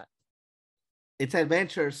got? It's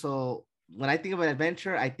adventure. So when I think of an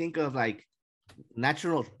adventure, I think of like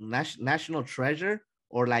national treasure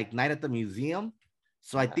or like night at the museum.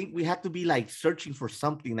 So I think we have to be like searching for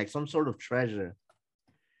something, like some sort of treasure.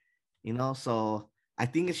 You know, so I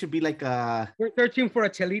think it should be like we're searching for a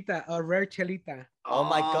rare chelita. Oh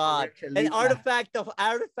my god. An artifact of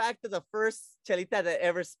the first chelita that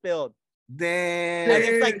ever spilled. Damn. And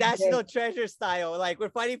it's like national treasure style. Like we're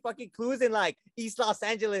finding fucking clues in like East Los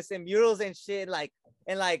Angeles and murals and shit, like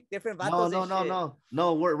and like different vatos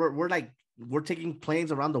No. We're like we're taking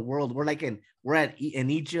planes around the world. We're in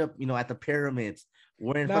Egypt, you know, at the pyramids.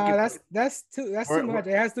 We're in that's too much.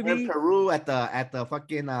 It has to be in Peru at the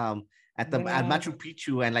fucking at Machu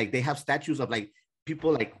Picchu, and like they have statues of like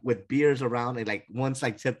people like with beers around and like one's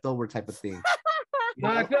like tipped over type of thing. No,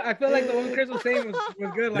 I feel like the one Chris was saying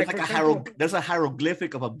was good. There's a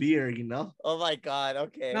hieroglyphic of a beer, you know. Oh my god.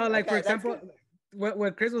 Okay. No, like okay, for example,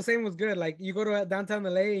 what Chris was saying was good. Like you go to downtown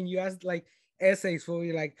LA and you ask like essays for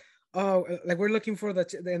you, like, oh, like we're looking for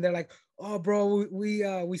and they're like, oh, bro,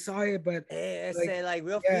 we saw it, but like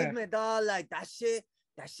real filme, dog, like that shit.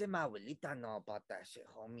 That shit, my abuelita know about that shit,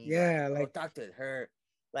 homie. Yeah, like talk to her,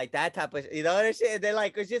 like that type of, you know what shit. And then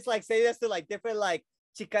like it's just like say this to like different like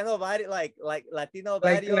Chicano barrio, like Latino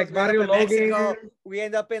barrios, like barrio Mexico. We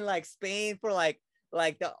end up in like Spain for like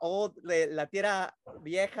the old La Tierra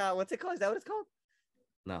Vieja. What's it called? Is that what it's called?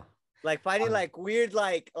 No. Like finding like weird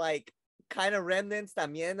like kind of remnants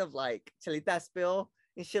también of like Chelita Spill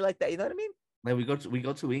and shit like that. You know what I mean? Like we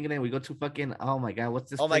go to England. We go to fucking. Oh my god,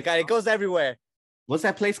 what's this? Oh my god, it goes everywhere. What's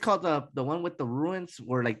that place called? The one with the ruins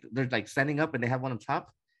where like they're like standing up and they have one on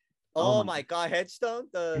top. Oh my god, Hedgestone,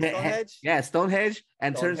 the Stonehenge. Yeah, Stonehenge.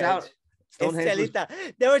 And turns out Stonehenge it's Chelita.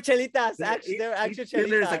 They were Chelitas. Actually, they were actual Chelitas.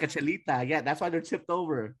 There's like a Chelita. Yeah, that's why they're tipped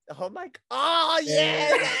over. Oh my god. Oh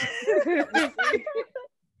yeah.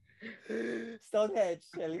 Stonehenge.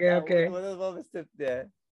 Chelita. Okay. One of the moments tipped there.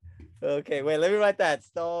 Okay, wait. Let me write that.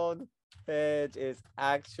 Stonehenge is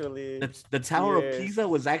actually the Tower of Pisa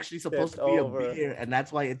was actually supposed to be a beer, and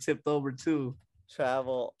that's why it tipped over too.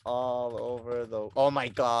 Travel all over the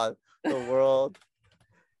world.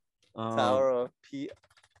 Tower of Pisa.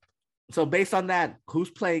 So based on that, who's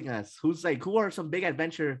playing us? Who are some big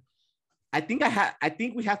adventure? I think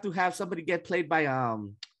we have to have somebody get played by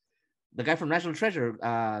the guy from National Treasure.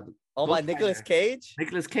 Nicolas Cage.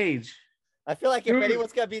 Nicolas Cage. I feel like if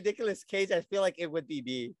anyone's gonna be Nicolas Cage, I feel like it would be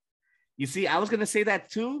me. You see, I was gonna say that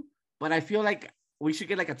too, but I feel like we should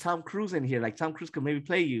get like a Tom Cruise in here. Like Tom Cruise could maybe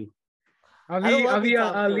play you. I'll be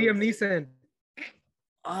Liam Neeson.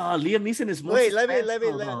 Oh, Liam Neeson is more. Wait, let me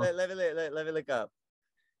look up.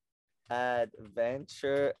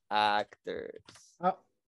 Adventure actors.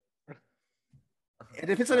 And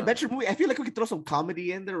if it's an adventure movie, I feel like we could throw some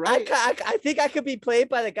comedy in there, right? I think I could be played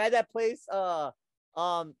by the guy that plays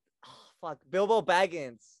Bilbo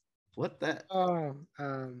Baggins. What the?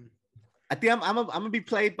 I think I'm gonna be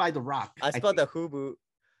played by The Rock. I spelled the Hubu.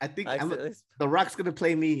 I think The Rock's gonna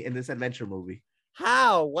play me in this adventure movie.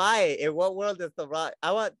 How? Why? In what world is The Rock?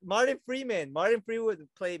 I want Martin Freeman. Martin Freeman would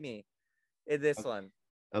play me in this one.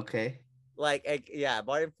 Okay. Like, yeah,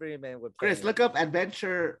 Martin Freeman would play Chris, me. look up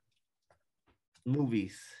adventure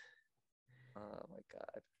movies. Oh my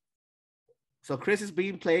god. So Chris is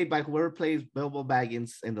being played by whoever plays Bilbo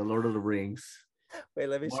Baggins in The Lord of the Rings. Wait,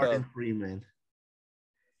 let me Martin Freeman.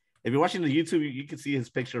 If you're watching the YouTube, you can see his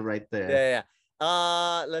picture right there.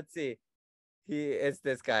 Yeah. Let's see. He is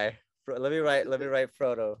this guy. Let me write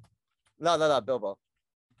Frodo. No, Bilbo.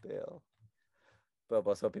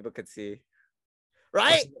 Bilbo, so people could see.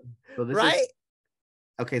 Right? So this right?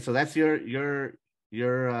 Okay, so that's your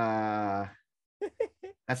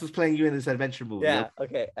that's what's playing you in this adventure movie. Yeah,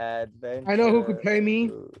 okay. Adventure. I know who could play me.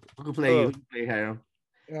 Who could play you? Who could play Hiram?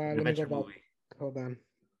 Let me go back. Hold on.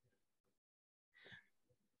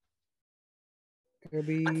 I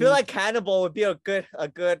feel like Hannibal would be a good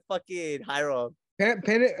fucking Hiram.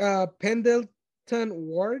 Pendleton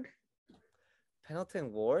Ward.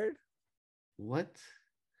 Pendleton Ward? What?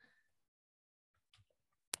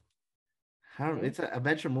 Hiram, it's an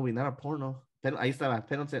adventure movie, not a porno. I used to have a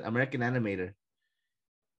Pendleton American animator.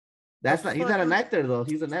 That's not. He's not an actor though.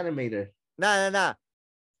 He's an animator. Nah.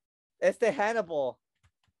 It's the Hannibal.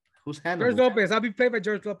 Who's Hannibal? George Lopez. I'll be played by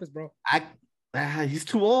George Lopez, bro. He's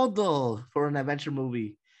too old though for an adventure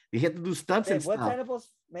movie. You have to do stunts and stuff. What's Hannibal's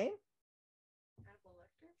name? Hannibal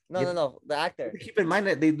Lecter? No, the actor. Keep in mind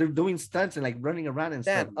that they're doing stunts and like running around and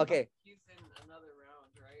stuff. Okay. He's in another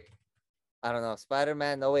round, right? I don't know.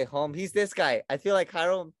 Spider-Man, No Way Home. He's this guy. I feel like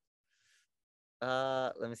Hiram.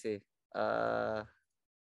 Let me see.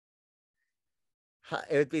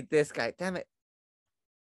 It would be this guy. Damn it.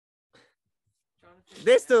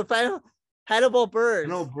 This dude, Hannibal Buress.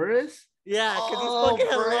 Hannibal Buress? Yeah, because he's fucking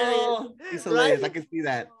hilarious. He's hilarious. Right? I can see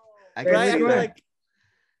that. I feel like,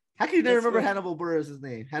 how can you never remember Hannibal Buress'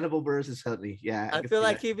 name? Hannibal Buress is funny. Yeah, I feel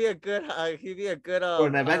like he'd be a good for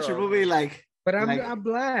an adventure movie, like. But I'm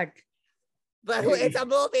black. But it's a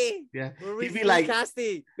movie. Yeah, he'd be like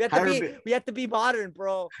casting. We have to be modern,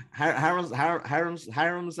 bro. Hiram's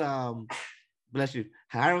bless you.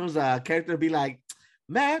 Hiram's character be like,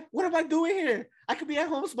 man, what am I doing here? I could be at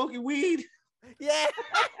home smoking weed. Yeah,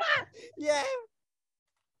 yeah.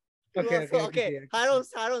 Okay.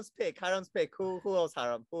 Hiram's pick. Who else?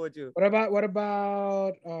 Hiram. Who would you? What about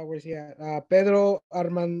where's he at? Pedro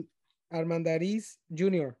Armendariz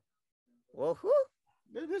Jr. Well, who?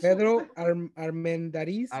 Pedro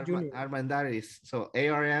Armendariz Jr. Armendariz. So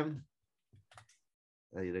ARM.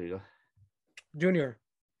 There you go. Junior.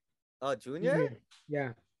 Oh, Junior?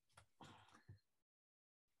 Yeah.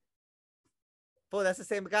 Oh, that's the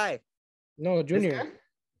same guy. No, Junior.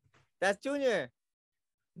 That's Junior.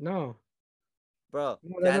 No. Bro,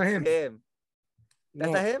 no, that's not him.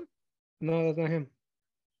 That's not him? No, that's not him.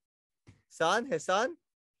 His son?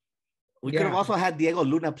 We could have also had Diego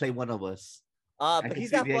Luna play one of us. But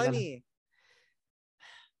he's not funny.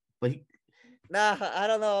 But I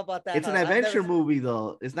don't know about that. It's an adventure movie,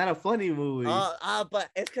 though. It's not a funny movie. But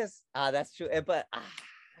it's because that's true.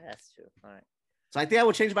 That's true. All right. So I think I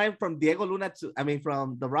would change mine from Diego Luna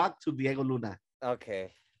from The Rock to Diego Luna.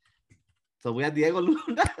 Okay. So we have Diego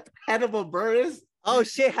Luna, Hannibal Buress. Oh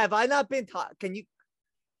shit! Have I not been taught? Were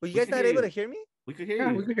you guys not able to hear me? We could hear you.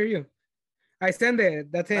 Yeah, we could hear you. I send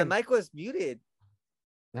it. That's it. My mic was muted.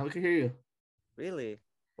 Now we can hear you. Really?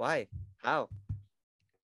 Why? How?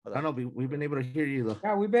 I don't know. We've been able to hear you though.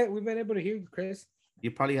 Yeah, we've been able to hear you, Chris.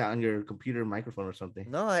 You probably on your computer microphone or something.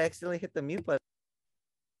 No, I accidentally hit the mute button.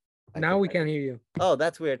 Now we can hear you. Oh,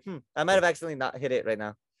 that's weird. I might have accidentally not hit it right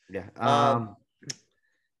now. Yeah.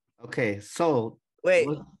 Okay, so wait.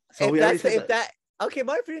 So okay,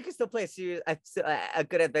 Martin Freeman can still play a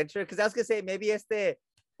good adventure, because I was gonna say maybe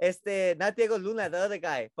not Diego Luna, the other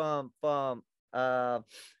guy from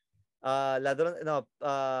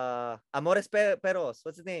Amores Perros.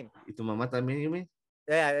 What's his name? ¿Y tu mamá también, you mean?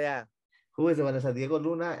 Yeah. Who is it, Vanessa? Diego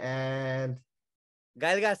Luna and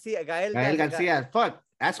Gael Garcia. Gael Garcia. Fuck.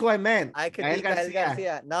 That's who I meant. I could be Gael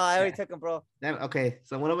Garcia. No, I already took him, bro. Okay,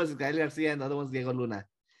 so one of us is Gael Garcia and the other one's Diego Luna,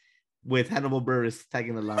 with Hannibal Buress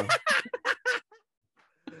tagging along.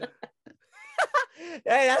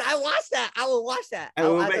 Hey, I watched that. I will watch that. As a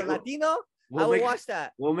Latino, I will watch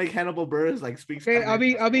that. We'll make Hannibal Buress like speak. Okay, I'll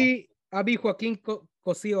be Joaquin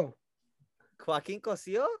Cosio. Joaquin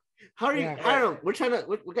Cosio? Hurry, Harold. We're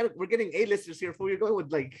getting A-listers here. Before you're going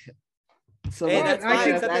with like. So Hey, What? that's I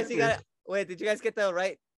fine. can- Sometimes you actor. gotta wait. Did you guys get the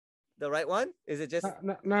right one? Is it just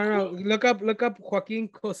No. Look up Joaquin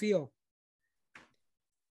Cosio.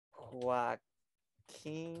 Joaquin?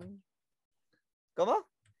 ¿Cómo?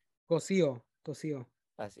 Cosio. That's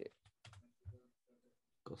it.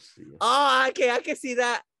 Cosio. Oh, okay. I can see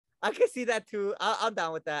that. I can see that too. I'm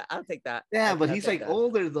down with that. I'll take that. Yeah, but I'll he's take like that.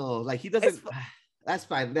 older though. Like he doesn't. That's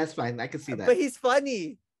fine. That's fine. I can see that. But he's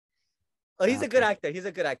funny. Oh, he's a good actor. He's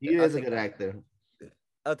a good actor. He I'll is a take good that. actor.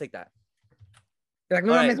 I'll take that. Like,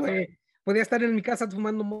 no All mames, right. güey. Podía estar en mi casa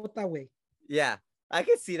fumando mota, güey. Yeah, I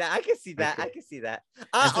can see that. I can see that. Okay. I can see that.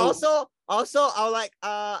 And so- Also, I'll like.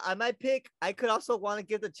 I might pick. I could also want to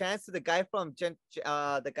give the chance to the guy from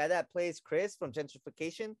the guy that plays Chris from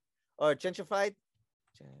Gentrification or Gentrified.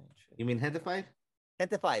 You mean Hendified?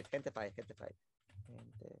 Gentrified.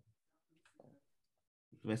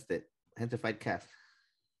 You missed it. Hendified cast.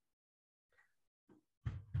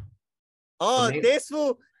 Oh, Okay. this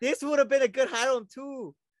would have been a good Hiram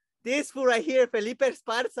too. This fool right here, Felipe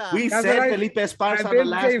Esparza. We That's said what Felipe Esparza I've on the been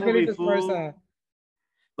last saying movie, Felipe fool. Esparza.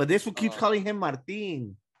 But this one keeps Oh. calling him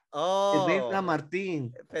Martin. His name's not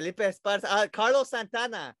Martin. Felipe Esparza. Carlos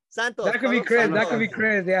Santana. Santos. That could be Carlos Chris. Santos. That could be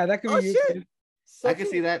Chris. Yeah, that could Oh be you. shit. I can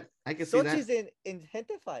see that. I can see Sochi's that. in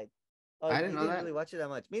Gentrified. Oh, I didn't you know didn't that. really watch it that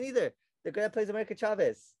much. Me neither. The girl that plays America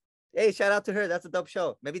Chavez. Hey, shout out to her. That's a dope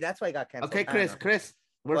show. Maybe that's why I got canceled. Okay, I don't know. Chris,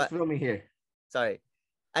 we're What? filming here. Sorry.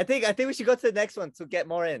 I think we should go to the next one to get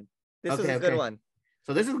more in. This was a good one.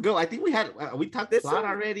 So this is good. I think we talked This plot one-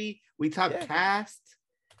 already. We talked Yeah. cast.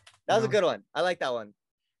 That was a No. good one. I like that one.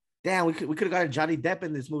 Damn, we could have gotten Johnny Depp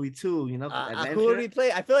in this movie too. You know, Who would we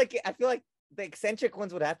play? I feel like the eccentric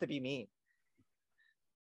ones would have to be me.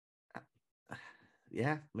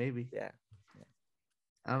 Yeah, maybe. Yeah.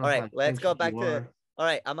 I don't know. All how right, let's go eccentric back you to. are. All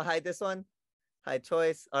right, I'm gonna hide this one. Hide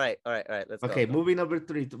choice. All right. Let's Okay, go. movie number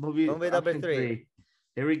 3. Movie Movie number option 3.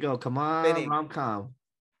 Here we go. Come on, Spinning. RomCom.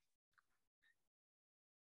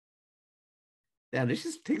 Damn, this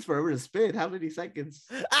just takes forever to spin. How many seconds?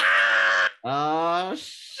 Ah! Oh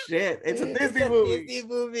shit! It's a Disney movie. Disney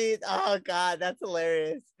movie. Oh god, that's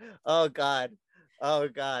hilarious. Oh god. All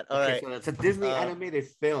Okay, right. so it's a Disney animated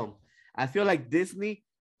film. I feel like Disney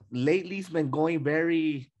lately's been going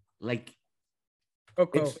very like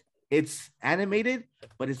Coco. it's animated,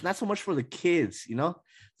 but it's not so much for the kids, you know.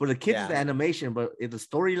 For the kids, it's the Yeah. animation, but the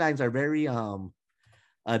storylines are very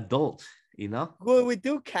adult, you know. Will we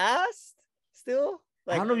do cast still?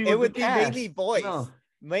 I Like don't know if you it would would do be cast. mainly voice. No.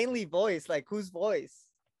 Mainly voice. Like whose voice?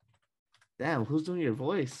 Damn, who's doing your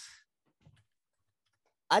voice?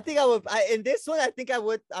 I think I would. In this one, I think I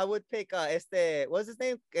would pick what's his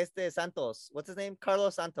name? Santos. What's his name?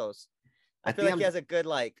 Carlos Santos. I feel like he has a good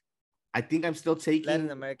like I think I'm still taking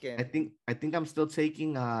Latin American. I think I'm still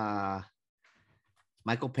taking Michael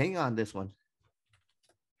Pena on this one.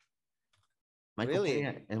 Michael Really?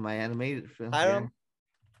 Pena in my animated film. Hiram?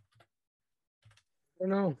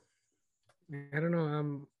 I don't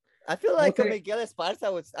know. I feel like Okay. Miguel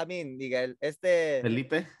Esparza would. I mean, Miguel. Felipe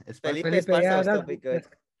Felipe Felipe, Esparza yeah, would still be good.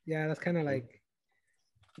 that's kind of like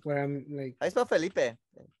where I'm like. I spell Felipe.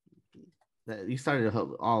 You started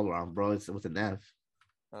all wrong, bro. It's with an F.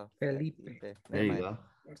 Oh, Felipe. There Never you mind. go.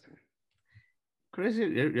 Chris,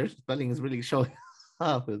 your spelling is really showing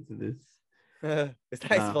up into this. Is that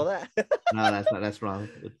how you spell that? No, that's wrong.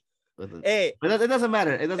 Hey, But it doesn't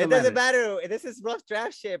matter. It it doesn't matter. This is rough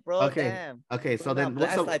draft shit, bro. Okay. Damn. Okay, so Put it then on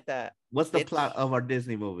blast like that. what's the Bitch. plot of our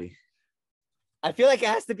Disney movie? I feel like it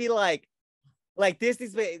has to be like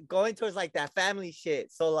Disney's going towards like that family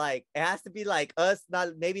shit. So like it has to be like us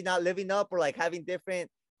not living up or like having different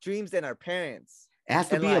dreams than our parents. It has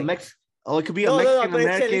to And be like- it could be No, a Mexican but it's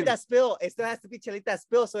American. Chelita Spill. It still has to be Chelita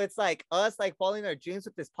Spill. So it's like us like following our dreams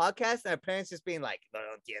with this podcast and our parents just being like, no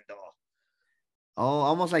entiendo. Oh,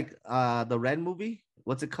 almost like the Red movie.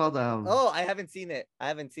 What's it called? Oh, I haven't seen it.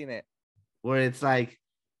 Where it's like,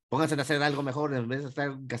 pónganse a hacer algo mejor en vez de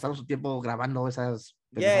estar gastando su tiempo grabando esas.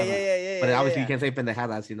 Yeah. pendejadas. But obviously you can't say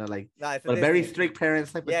pendejadas, you know, like. No, it's a But very Disney. strict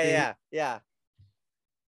parents type of thing. Yeah.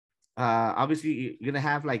 Obviously you're gonna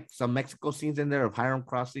have like some Mexico scenes in there of Hiram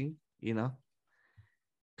crossing, you know,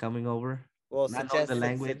 coming over. Well, Not knowing the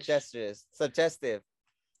language. suggestive,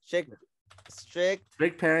 strict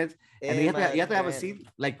Parents, and you have to have a scene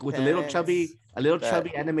like with a little chubby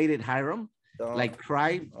animated Hiram, like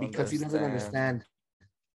cry because he doesn't understand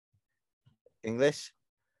English.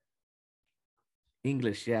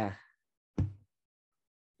 Yeah.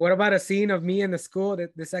 What about a scene of me in the school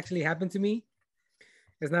that this actually happened to me?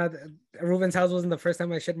 It's not Ruben's house wasn't the first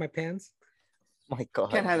time I shit my pants. My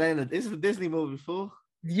God, Can't have that in this is a Disney movie, fool.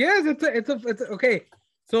 Yes, it's okay.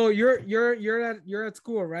 So you're at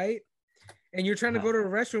school, right? and you're trying to go to the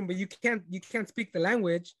restroom, but you can't speak the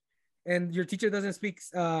language, and your teacher doesn't speak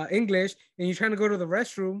English, and you're trying to go to the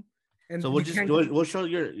restroom, and So we'll show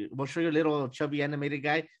your little chubby animated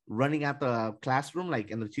guy running out the classroom,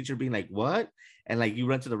 like, and the teacher being like, "What?" And like you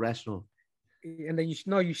run to the restroom, and then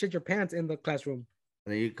you shit your pants in the classroom.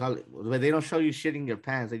 and then you call it, but they don't show you shitting your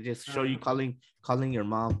pants. They just show you calling your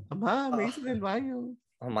mom. Mom, Mason and Mario.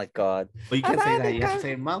 Oh my god. But you can't say that. You have to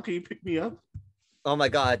say, "Mom, can you pick me up?" Oh my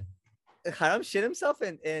god. Haram shit himself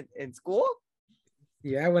in school?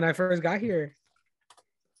 Yeah, when I first got here.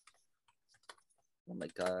 Oh my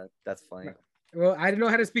god, that's funny. Well, I didn't know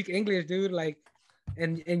how to speak English, dude. Like,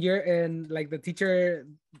 and like the teacher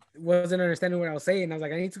wasn't understanding what I was saying. I was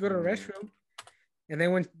like, I need to go to the restroom. And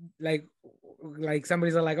then when like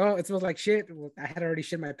somebody's like, oh, it smells like shit. Well, I had already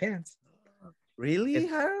shit my pants. Really,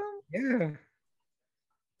 Haram? Yeah.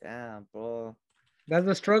 Damn, bro. That's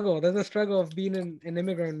the struggle. That's the struggle of being an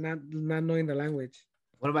immigrant, not knowing the language.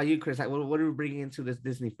 What about you, Chris? What are we bringing into this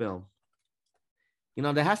Disney film? You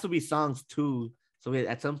know, there has to be songs too. So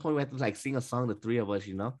at some point we have to like sing a song, the three of us,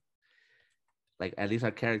 you know, like at least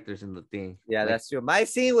our characters in the thing. Yeah, like, that's true. My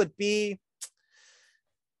scene would be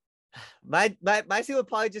my scene would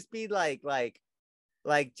probably just be like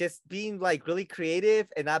just being like really creative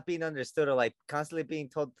and not being understood, or like constantly being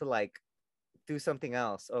told to like do something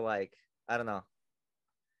else, or like I don't know.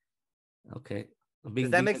 Okay.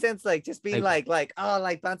 Does that make sense? Like just being like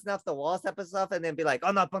bouncing off the walls type of stuff, and then be like,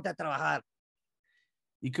 oh no, ponte a trabajar.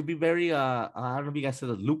 You could be very I don't know if you guys said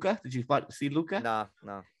Luca. Did you see Luca? No.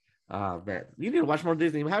 Man, you need to watch more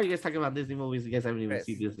Disney. How are you guys talking about Disney movies? You guys haven't even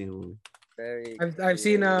seen Disney movies. I've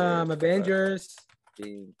seen Avengers.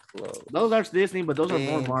 Being close. Those are Disney, but those are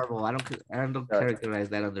more Marvel. I don't characterize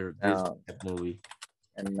that under Disney movie.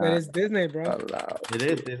 But it's Disney, bro. It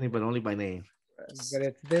is Disney, but only by name. But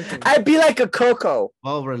it's Disney. I'd be like a Coco.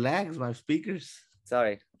 Oh, relax, my speakers.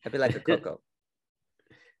 Sorry, I'd be like a Coco.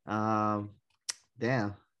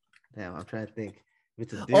 Damn. I'm trying to think.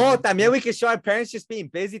 También we can show our parents just being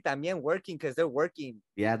busy, también working because they're working.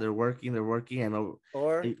 Yeah, they're working, and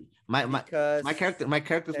my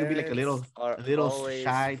character's gonna be like a little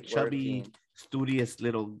shy, chubby, studious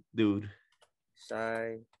little dude.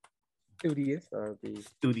 Shy, studious.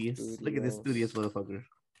 Look at this studious motherfucker.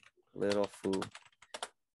 Little fool.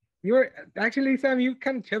 You were actually, Sam. You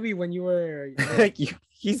kind of chubby when you were.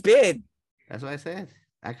 He's big. That's what I said.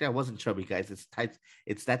 Actually, I wasn't chubby, guys.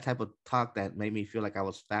 It's that type of talk that made me feel like I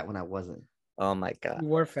was fat when I wasn't. Oh my god, you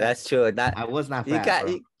were fat. That's true. I was not fat.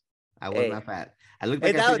 I was not fat. I looked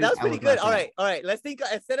like that was pretty good. All right. Let's think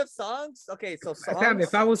instead of songs. Okay, so songs. Sam,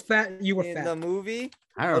 if I was fat, you were in fat. the movie.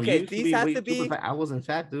 I don't know. Okay, these have to be. I wasn't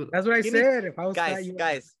fat, dude. That's what I said. If I was fat, you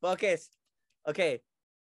guys. Okay.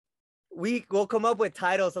 We will come up with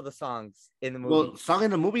titles of the songs in the movie. Well, song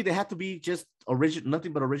in the movie, they have to be just original,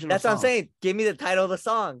 nothing but original. That's what I'm saying. Give me the title of the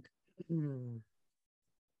song. Let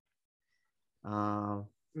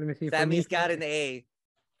me see. Sammy's got an A.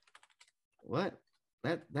 What?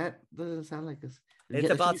 That doesn't sound like this. It's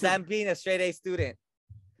about Sam being a straight A student.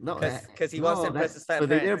 No, because he wants to impress his fat But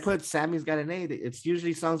parents. they never put Sammy's got an A. It's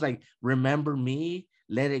usually songs like "Remember Me,"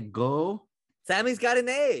 "Let It Go." Sammy's got an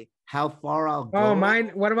A. How far I'll go. Oh,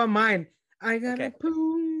 mine. What about mine? I got a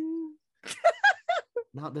poo.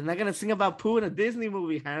 No, they're not gonna sing about poo in a Disney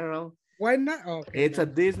movie, Harold. Why not? Oh, okay, it's a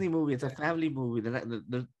Disney movie. It's a family movie.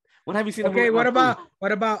 What have you seen? Okay, what about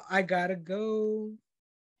I gotta go?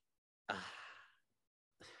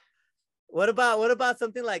 What about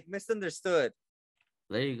something like Misunderstood?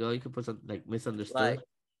 There you go. You could put something like Misunderstood. Like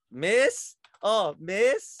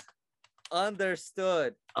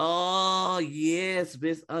Understood. Oh yes,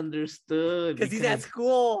 Misunderstood. Because he's at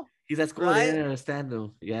school. He's at school. Right? They didn't understand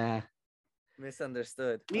him. Yeah.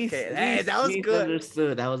 Misunderstood. Hey, that was good.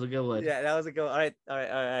 Misunderstood. That was a good one. Yeah, that was a good one. All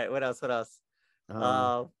right. What else?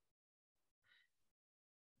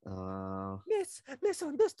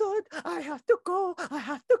 Misunderstood. I have to go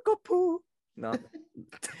poo. No.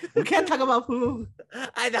 We can't talk about poo.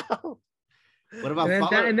 I know. What about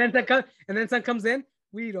and then son comes in.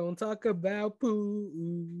 We don't talk about poo.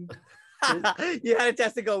 You had a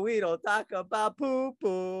chance to go. We don't talk about poo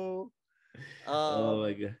poo. Oh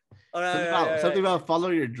my god. All right, something about follow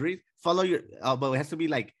your dreams. Follow your but it has to be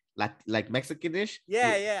like Mexican-ish.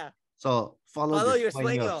 Yeah. So follow your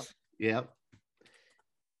sueños. Yep.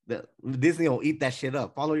 Disney will eat that shit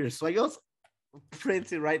up. Follow your sueños.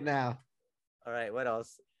 Print it right now. All right, what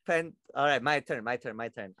else? All right, my turn.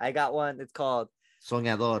 I got one. It's called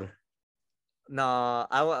Soñador. No,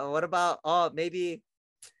 what about maybe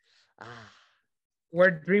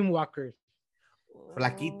we're dreamwalkers.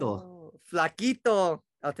 Flaquito. Flaquito.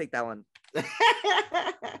 I'll take that one.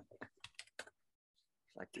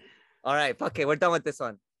 All right, okay, we're done with this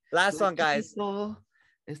one. Last one, guys.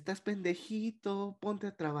 Estás pendejito, ponte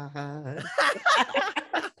a trabajar.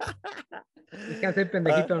 You can't say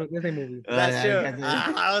pendejito on Disney movie. That's true.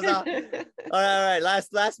 All right.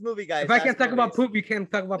 Last movie, guys. If I can't talk about poop, you can't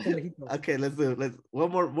talk about pendejito. Okay, let's do it. Let's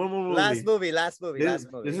one more movie. Last movie.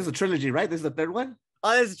 This is a trilogy, right? This is the third one.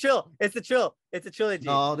 Oh, it's a trilogy.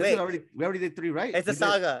 No, this is already. We already did 3, right? It's a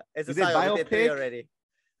saga. It's a saga. We did 3 already.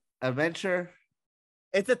 Adventure.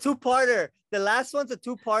 It's a 2-parter. The last one's a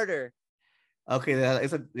 2-parter. Okay,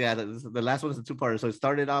 the last one is a 2-parter. So it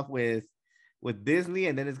started off with Disney,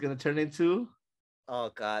 and then it's gonna turn into. Oh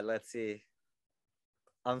God, let's see.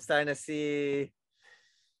 I'm starting to see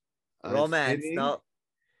romance. No,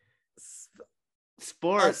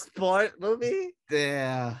 sport. A sport movie.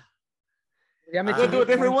 Yeah. Yeah, we'll do a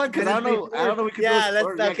different one because I don't know. We can let's.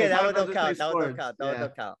 Okay, that one don't count. That one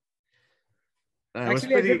don't count.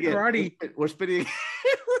 Actually, I did karate. We're spitting.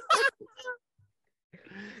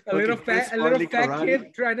 A little fat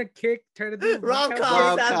kid trying to do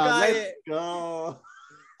RomCom. Let's go.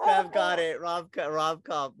 Sam got it.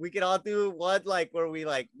 RomCom. We can all do one where we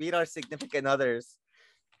meet our significant others.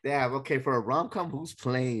 Yeah. Okay. For a RomCom, who's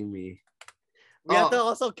playing me? We have to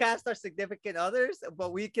also cast our significant others,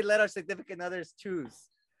 but we can let our significant others choose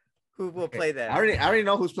who will play them. I already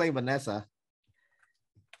know who's playing Vanessa.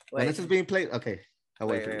 Wait. Vanessa's being played. Okay.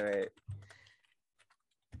 Wait.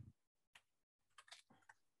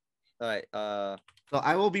 All right. So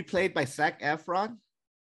I will be played by Zac Efron,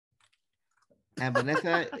 and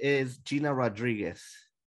Vanessa is Gina Rodriguez.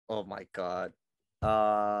 Oh my God.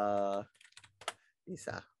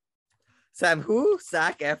 Isa. Sam, who?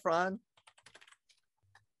 Zac Efron.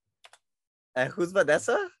 And who's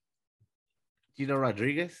Vanessa? Gina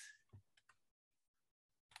Rodriguez.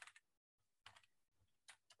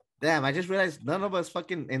 Damn, I just realized none of us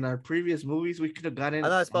fucking in our previous movies we could have gotten. I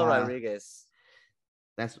know it's spelled Rodriguez.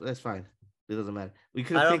 That's fine. It doesn't matter. We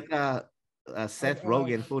could have picked Seth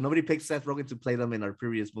Rogen. Well, nobody picked Seth Rogen to play them in our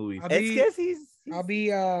previous movies. I'll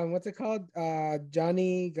be what's it called?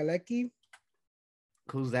 Johnny Galecki.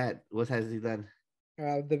 Who's that? What has he done?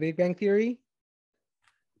 The Big Bang Theory.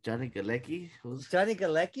 Johnny Galecki? Who's Johnny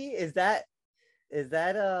Galecki? Is that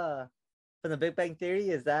from the Big Bang Theory?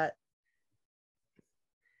 Is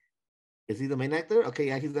he the main actor? Okay,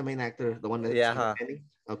 yeah, he's the main actor. The one that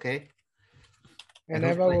Okay. And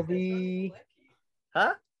Eva will be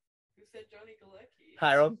Huh? Who said Johnny Galecki?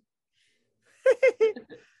 Hiram.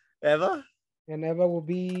 Eva? And Eva will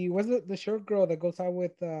be what's the short girl that goes out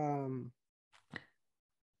with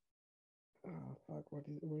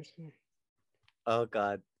where's she? Oh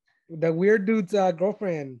God. The weird dude's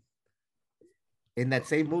girlfriend. In that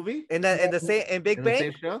same movie? In Big Bang? The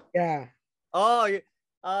same show? Yeah. Oh,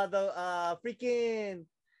 the freaking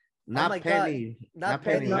Not Penny. God. Not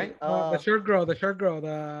Penny, right? The short girl.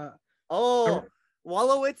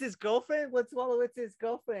 Wolowitz's girlfriend? What's Wolowitz's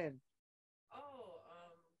girlfriend? Oh,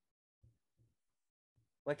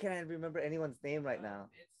 why can't I remember anyone's name right now?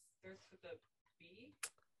 It starts with a B.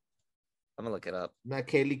 I'm gonna look it up. Not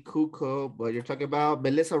Kaylee Cuoco, but you're talking about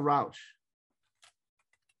Melissa Rauch.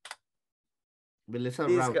 Melissa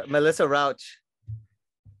Rauch.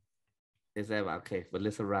 Is that okay?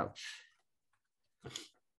 Melissa Rauch.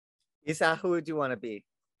 Isa, who would you want to be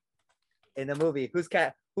in the movie? Who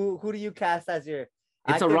do you cast as your?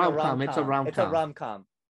 It's a rom-com. It's a rom-com. Does it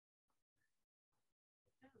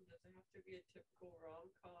have to be a typical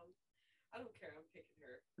rom-com? I don't care. I'm picking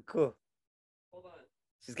her. Cool. Hold on.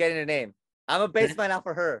 She's getting her name. I'm a base man out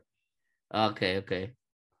for her. Okay.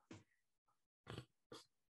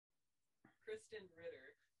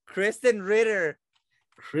 Kristen Ritter.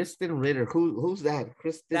 Who's that?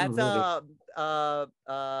 That's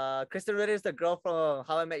Kristen Ritter is the girl from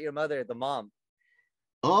How I Met Your Mother, the mom.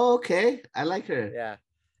 Oh, okay. I like her. Yeah.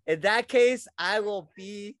 In that case, I will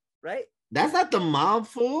be right. That's not the mom,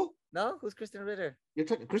 fool. No, who's Kristen Ritter? You're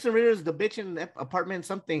talking. Kristen Ritter is the bitch in apartment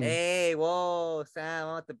something. Hey, whoa, Sam,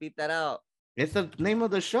 I want to beep that out. It's the name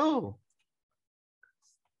of the show.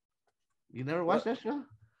 You never watched that show?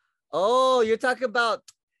 Oh, you're talking about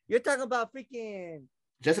freaking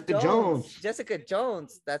Jessica Jones. Jessica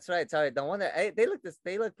Jones. That's right. Sorry, the one that they look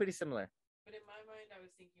pretty similar. But in my mind, I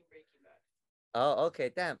was thinking Breaking Bad. Oh,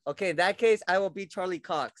 okay, damn. Okay, in that case, I will be Charlie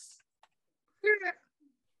Cox.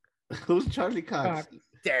 Who's Charlie Cox?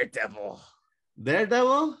 Daredevil.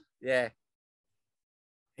 Yeah.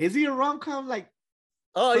 Is he a rom-com like?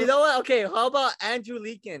 Oh, you know what? Okay, how about Andrew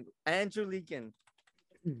Lincoln?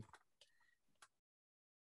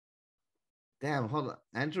 Damn, hold on.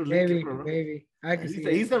 Andrew Lincoln. Maybe. I can see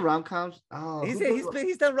it. He's done rom-coms. Oh,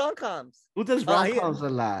 He's done rom-coms. who does rom-coms a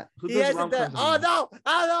lot? Who He does hasn't done. rom-coms a Oh lot? no!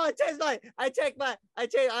 Oh no! I changed mine. I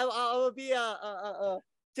changed. I will be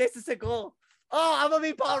Jason Segel. Oh, I'm gonna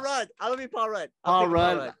be Paul Rudd. Paul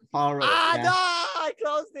Rudd. Ah Yeah. no! I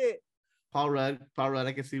closed it. Paul Rudd.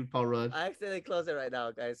 I can see Paul Rudd. I accidentally closed it right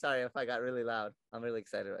now, guys. Sorry if I got really loud. I'm really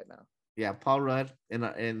excited right now. Yeah, Paul Rudd in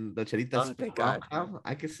the Chelita Spill thank God. rom-com.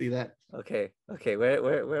 I can see that. Okay. Where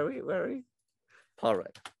are we? Paul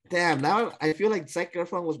Rudd. Damn, now I feel like Zac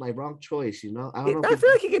Efron was my wrong choice. You know, I don't know. I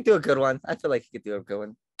feel like he could do a good one. I feel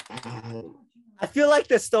like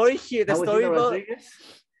the story here, the story about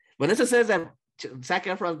Vanessa says that Zac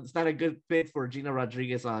Efron is not a good fit for Gina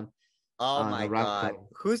Rodriguez on. Oh my God,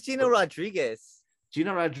 who's Gina Rodriguez?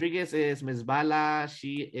 Gina Rodriguez is Miss Bala.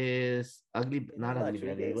 She is ugly, not ugly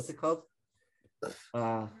Betty. What's it called?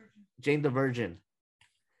 Jane the Virgin.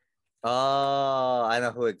 Oh, I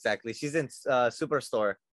know who exactly. She's in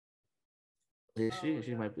Superstore. Is she?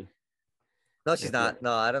 She might be. No, she's not.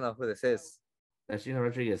 No, I don't know who this is. That's Gina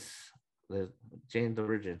Rodriguez, the Jane the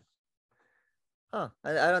Virgin. Huh?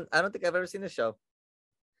 I don't think I've ever seen this show.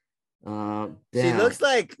 Damn.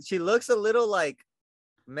 She looks a little like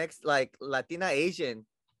mixed, like Latina Asian.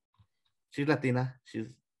 She's Latina. She's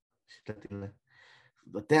Latina.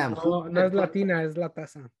 But damn, no es Latina, es La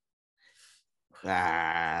Taza.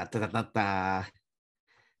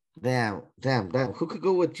 Damn. Who could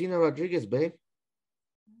go with Gina Rodriguez, babe?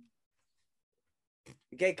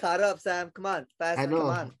 Get caught up, Sam. Come on, fast. I know. Come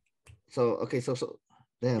on. So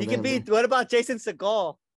damn. You can be. What about Jason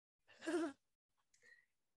Segel?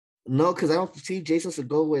 No, because I don't see Jason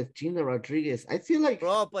Segel with Gina Rodriguez. I feel like,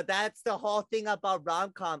 bro, but that's the whole thing about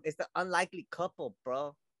rom-com. It's the unlikely couple,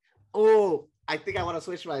 bro. Oh, I think I want to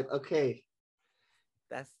switch mine. Okay.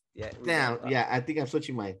 That's Damn. Yeah, I think I'm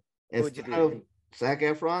switching mine. Instead of Zac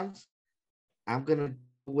Efron's, I'm gonna go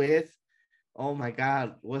with. Oh my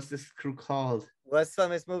God, what's this crew called? What's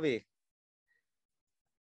from this movie?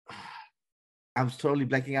 I'm totally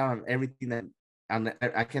blanking out on everything that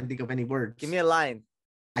I can't think of any words. Give me a line.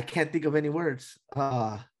 I can't think of any words.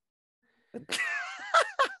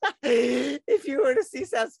 If you were to see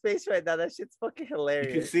Sam's face right now, that shit's fucking hilarious.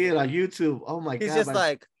 You can see it on YouTube. Oh my God. He's just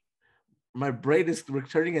like, my brain is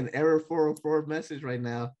returning an error 404 message right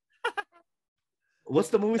now. What's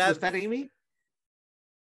the movie with Fat Amy?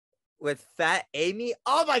 With Fat Amy?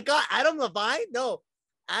 Oh my God, Adam Levine? No.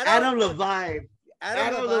 Adam Levine.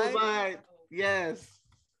 Adam Levine? Yes.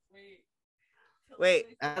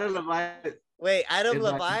 Wait. Adam Levine. Wait, Adam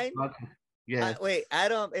Levine? Yeah. Wait,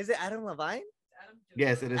 Adam. Is it Adam Levine?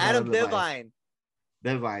 Yes, it is. Adam Devine.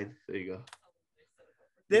 Devine. There you go.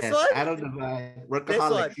 This one? Adam Devine.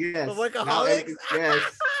 Workaholics. Yes. Workaholics?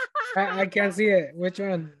 Yes. I can't see it. Which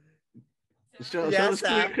one? Show the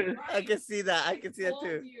screen. I can see that. I can see it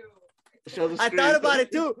too. Show the screen. I thought about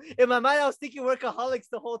it too. In my mind, I was thinking Workaholics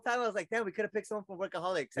the whole time. I was like, damn, we could have picked someone from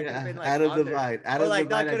Workaholics. I could have been like Adam Devine. Or like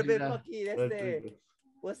that could have been fucking.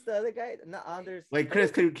 What's the other guy? Not Anders. Wait,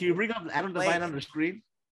 Chris, can you bring up Adam Devine on the screen?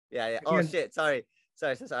 Yeah. Oh shit! Sorry.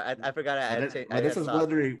 I forgot. This is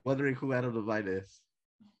wondering who Adam Devine is.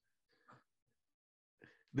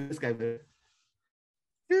 This guy, man.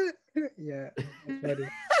 Yeah, ready.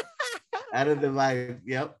 Adam Devine.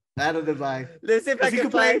 Yep, Adam Devine. Let's see if I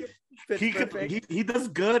can play. He does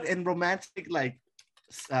good in romantic, like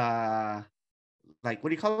what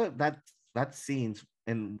do you call it? That scenes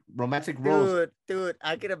in romantic roles. Dude,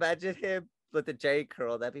 I can imagine him with the Jerry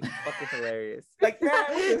curl. That'd be fucking hilarious. Like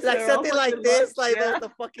that, like something like this, like the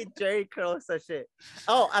fucking Jerry curl or some shit.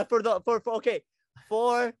 Oh, and for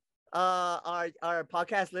our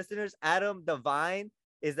podcast listeners, Adam Devine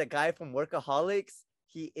is the guy from Workaholics.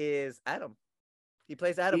 He is Adam. He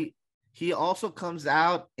plays Adam. He also comes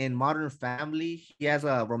out in Modern Family. He has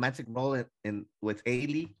a romantic role in with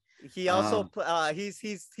Haley. He also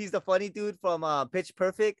he's the funny dude from Pitch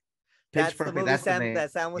Perfect. That's the movie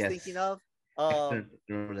that Sam was thinking of. I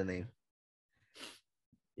remember the name.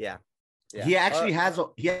 Yeah. He actually has a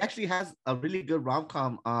really good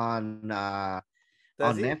rom-com on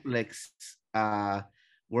Netflix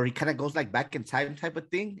where he kind of goes like back in time type of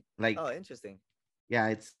thing. Like, oh, interesting. Yeah,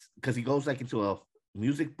 it's because he goes like into a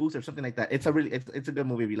music booth or something like that. It's a good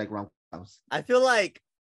movie if you like rom-coms. I feel like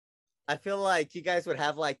you guys would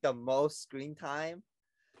have like the most screen time,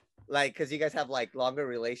 like because you guys have like longer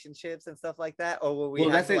relationships and stuff like that. Or will we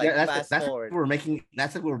have to fast forward?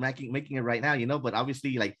 That's what we're making it right now, you know. But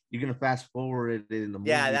obviously, like you're gonna fast forward it in the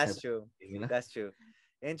movie. Yeah, that's true. You know? That's true.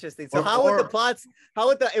 Interesting. So Or- how would the or- plots? How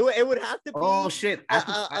would it would have to be? Oh shit!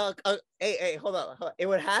 Hey, hold on. It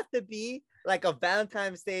would have to be like a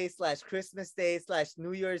Valentine's Day / Christmas Day /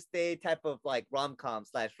 New Year's Day type of like rom-com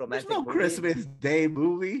 / There's romantic no movie. Christmas Day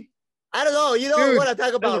movie. I don't know. You know Dude, what I'm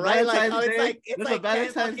talking there's about, a right? Like, Valentine's Day, it's there's a like 10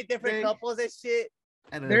 Valentine's fucking different Day. couples and shit.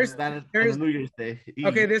 And There's- and there's- a New Year's Day.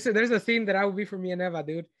 Okay, Eve. there's a scene that I would be for me and Eva,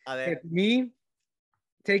 dude. It's me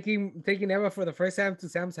taking Eva for the first time to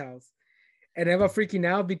Sam's house, and Eva freaking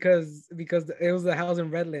out because it was the house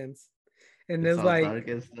in Redlands, and it was all like dark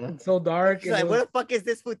and stuff. it's so dark. She's and like, it where was- the fuck is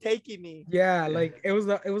this food taking me? yeah, like it was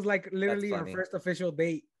like literally our funny. first official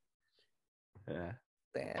date. Yeah,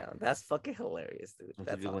 Damn, that's fucking hilarious, dude.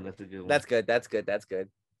 that's a good one. That's a good one. That's good. That's good.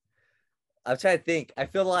 I'm trying to think. I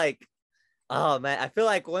feel like, oh man, I feel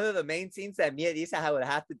like one of the main scenes that me and Isa would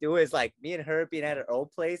have to do is like me and her being at her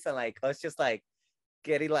old place and like us just like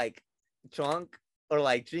getting like drunk or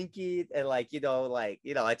like drinking and like echando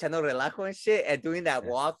relajo and shit and doing that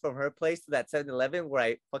walk from her place to that 7-Eleven where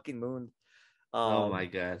I fucking mooned. Oh my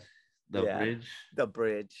god, the bridge. The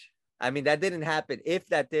bridge. I mean, that didn't happen. If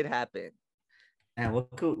that did happen, And what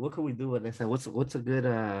could we do with this? And what's a good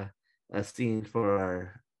a scene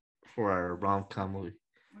for our rom-com movie?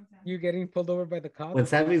 You getting pulled over by the cops? When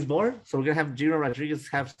Sammy's born, so we're gonna have Gino Rodriguez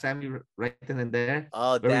have Sammy right then and there.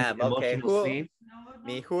 oh Very damn. Okay, emotional scene.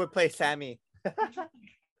 who would play Sammy? Fast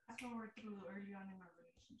forward to early on in our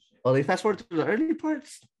relationship. Oh, they fast forward to the early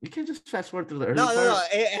parts. You can't just fast forward to the early No. parts.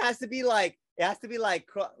 It has to be like those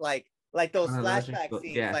Chronological, flashback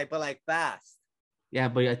scenes, yeah. but like fast. Yeah,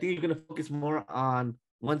 but I think you're gonna focus more on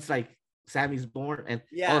once like Sammy's born, and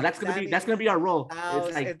Yeah, that's gonna be our role. How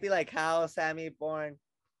It's like it'd be like how Sammy born.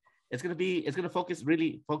 it's gonna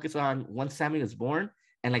focus on once Sammy is born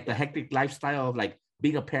and like the hectic lifestyle of like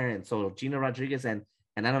being a parent. So Gina Rodriguez and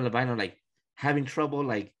Ana Levine are like having trouble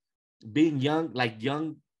like being young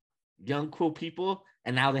cool people,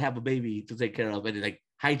 and now they have a baby to take care of, and like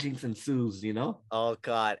hijinks ensues, you know. Oh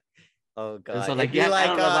god. So It'd like be you have like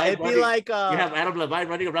Adam Levine it'd be like you have Adam Levine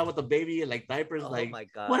running around with the baby and like diapers, oh like my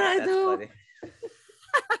god. what do I that's do? funny.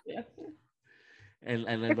 Yeah. And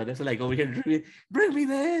then Vanessa like over here, bring me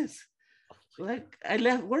this. Like I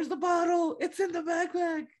left. Where's the bottle? It's in the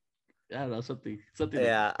backpack. I don't know, something.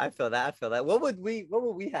 Yeah, I feel that. What would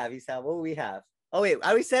we have, Isa? What would we have? Oh wait, I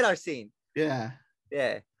already said our scene. Yeah.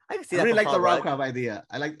 Yeah. I can see I that. really for like the Paul Rudd. rom-com idea.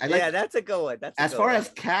 I like Yeah, that's a good one. That's a as good far one. as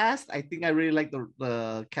cast, I think I really like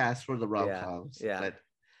the cast for the rom-coms. Yeah. But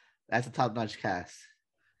that's a top-notch cast.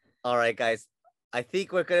 All right, guys. I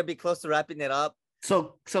think we're gonna be close to wrapping it up.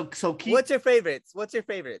 So keep What's your favorites?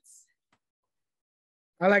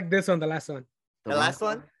 I like this one, the last one. The last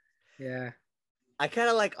rom-com. one? Yeah. I kind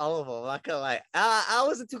of like all of them. I'm not gonna lie. I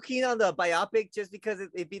wasn't too keen on the biopic just because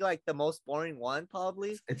it'd be like the most boring one,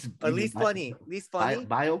 probably. It's Or least funny.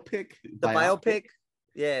 biopic. The biopic.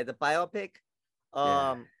 Yeah, the biopic.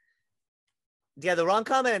 Yeah, the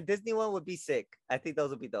rom-com and Disney one would be sick. I think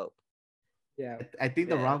those would be dope. Yeah. I think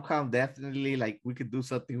the Yeah. rom-com definitely like we could do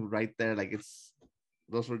something right there. Like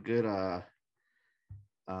those were good. What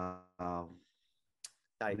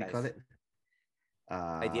do you call it?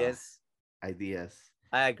 Ideas. Ideas.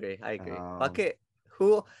 I agree. Um,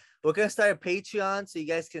 We're gonna start a Patreon so you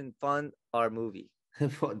guys can fund our movie.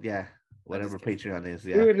 Yeah, whatever kidding. Patreon is.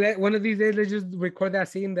 Yeah. Dude, one of these days, let's just record that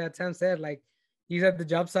scene that Sam said. Like, he's at the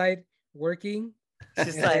job site working. It's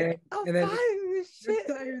just And like, then- I'm and then- tired of this I'm shit.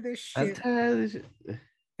 tired of this I'm shit. tired of this shit.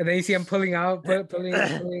 And then you see him pulling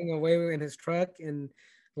away in his truck and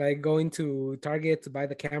like going to Target to buy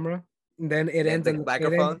the camera. And then it ends the on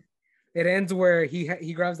microphone. It ends where he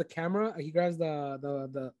grabs the camera. He grabs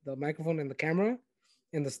the microphone and the camera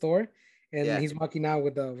in the store, and Yeah. he's walking out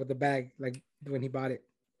with the bag like when he bought it.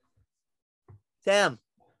 Damn,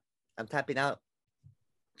 I'm tapping out.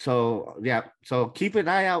 So yeah, so keep an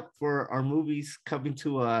eye out for our movies coming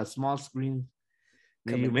to a small screen.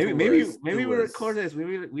 Maybe we record this.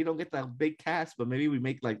 Maybe we don't get the big cast, but maybe we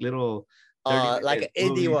make like little 30 Like an minute indie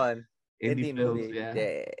movies, one. indie films. movie.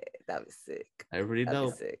 Yeah, That'd be sick. they're pretty That'd be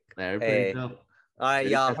dope. sick. They're Hey. pretty dope. All right, Chelita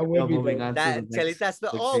y'all. I would be moving dope. on That to the next Chelita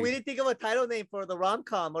Spill. big Oh, thing. we didn't think of a title name for the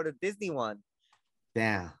rom-com or the Disney one.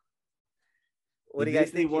 Damn. What do The you guys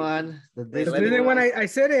Disney think? one? The Wait, Disney let me- Then one. when I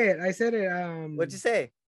said it, What'd you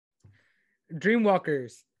say?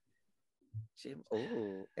 Dreamwalkers. Jim.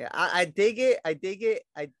 Oh, yeah, I dig it.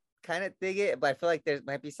 I kind of dig it, but I feel like there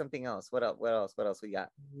might be something else. What else we got?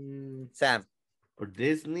 Sam. For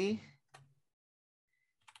Disney,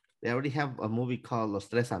 they already have a movie called Los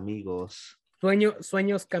Tres Amigos.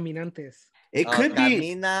 Sueños caminantes. It could be.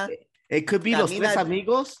 Camina. It could be Los Camina- Tres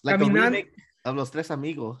Amigos, like a Caminan- remake of Los Tres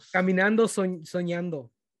Amigos. Caminando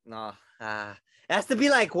soñando. No. has to be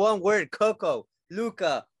like one word. Coco,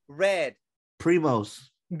 Luca, red, Primos.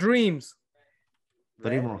 Dreams.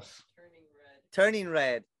 red, Primos. Turning red. turning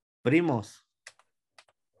red. Primos.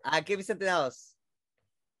 I'll give you something else.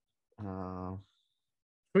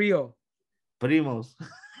 Trio. Primos.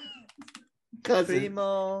 Cousin.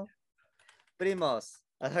 Primos.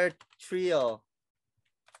 I heard trio.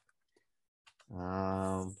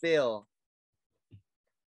 Spill.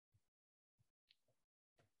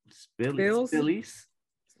 Spills? Spillies.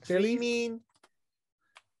 Dreaming.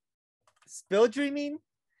 Spill dreaming?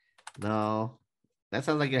 No. That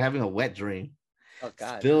sounds like you're having a wet dream. Oh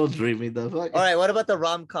god. Still dreaming the fuck. All right, what about the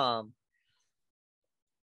rom-com?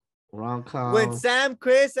 RomCom. When Sam,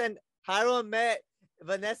 Chris, and Harold met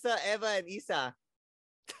Vanessa, Eva, and Isa.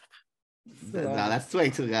 No, that's way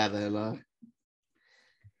too together. Look.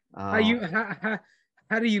 How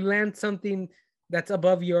do you land something that's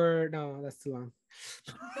above your? No, that's too long.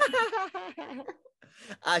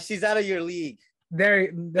 She's out of your league.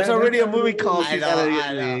 There's already a movie called I She's Out of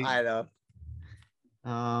Your know, League. I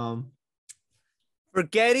know.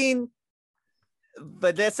 Forgetting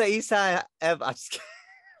Vanessa, Isa, Eva. I'm just kidding.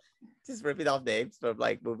 Just ripping off names from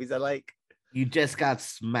like movies I like. You just got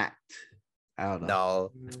smacked. I don't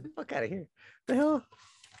know. No, get the fuck out of here. The hell?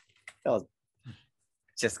 That was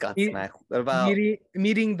just got Me- smacked. What about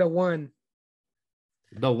meeting the one?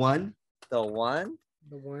 The one? the one?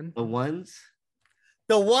 The one. The ones?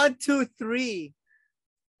 The 1, 2, 3.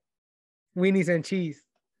 Weenies and cheese.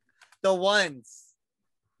 The ones.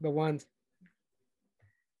 The ones.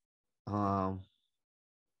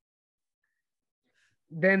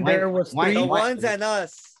 Then Why- there was why- The three. ones and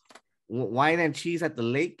us. Wine and cheese at the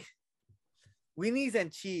lake? Weenies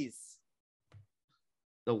and cheese.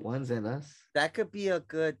 The ones and us? That could be a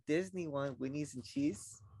good Disney one. Weenies and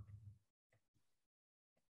cheese.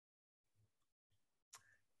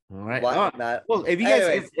 All right. Why Oh, not? well, if you guys,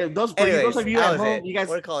 Anyways, if those for those of you that at was home, it. you guys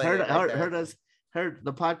We're calling heard it right there. heard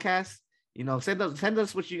the podcast. You know, send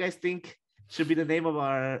us what you guys think should be the name of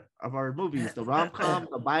our movies: the rom-com,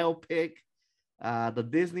 the biopic, the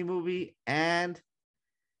Disney movie, and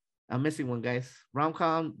I'm missing one, guys.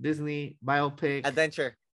 Rom-com, Disney, biopic,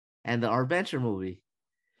 Adventure. and the adventure movie.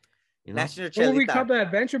 You know, National What we call Chelita. the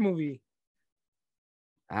adventure movie?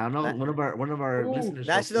 I don't know. One of our Ooh, listeners.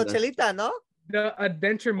 National posted that. Chelita, no? The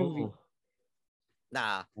adventure movie. Oh.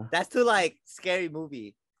 Nah. That's too like scary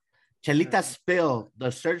movie. Chelita Spill, the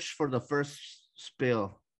search for the first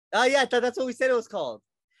spill. Oh yeah, that's what we said it was called.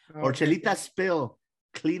 Or Okay. Chelita Spill,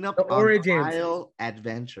 cleanup The on origins. Isle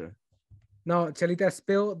Adventure. No, Chelita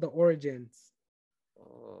Spill the origins.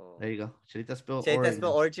 Oh. There you go. Chelita Spill. Chelita Origins.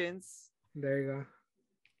 Spill Origins. There you go.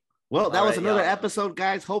 Well, that All was right, another y'all. episode,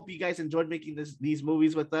 guys. Hope you guys enjoyed making these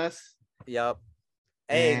movies with us. Yup.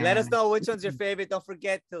 Hey, let us And- know which one's your favorite. Don't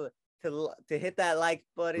forget to hit that like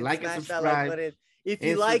button, Like and smash that subscribe. like button. If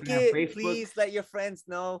you like Instagram, it, Facebook. please let your friends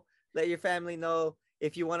know, let your family know.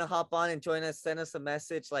 If you want to hop on and join us, send us a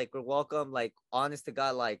message. Like, we're welcome. Like, honest to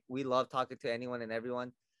God, like, we love talking to anyone and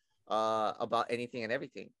everyone about anything and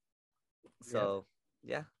everything. So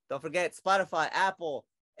yeah, don't forget Spotify, Apple,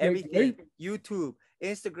 everything, YouTube,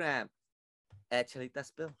 Instagram at Chelita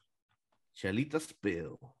Spill. Chelita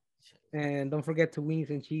Spill. And don't forget to weenies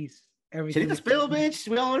and cheese. Everything. Chelita Spill, bitch.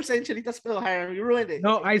 We all were saying Chelita Spill. Hiram, you ruined it.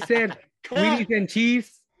 No, I said weenies and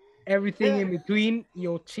cheese. Everything in between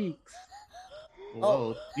your cheeks.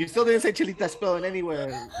 Whoa. You still didn't say Chelita Spill in anywhere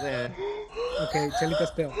there. Okay, Chelita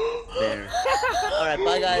Spill. There. All right,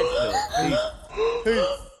 bye guys. Peace.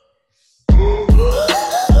 Peace.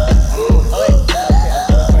 Oh, wait. Okay,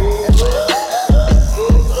 that's fine.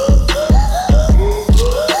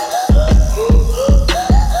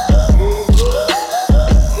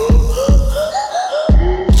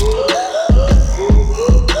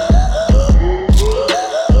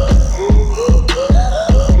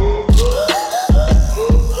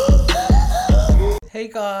 Hey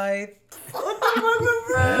guys.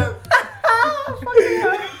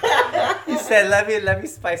 He said, let me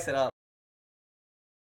spice it up.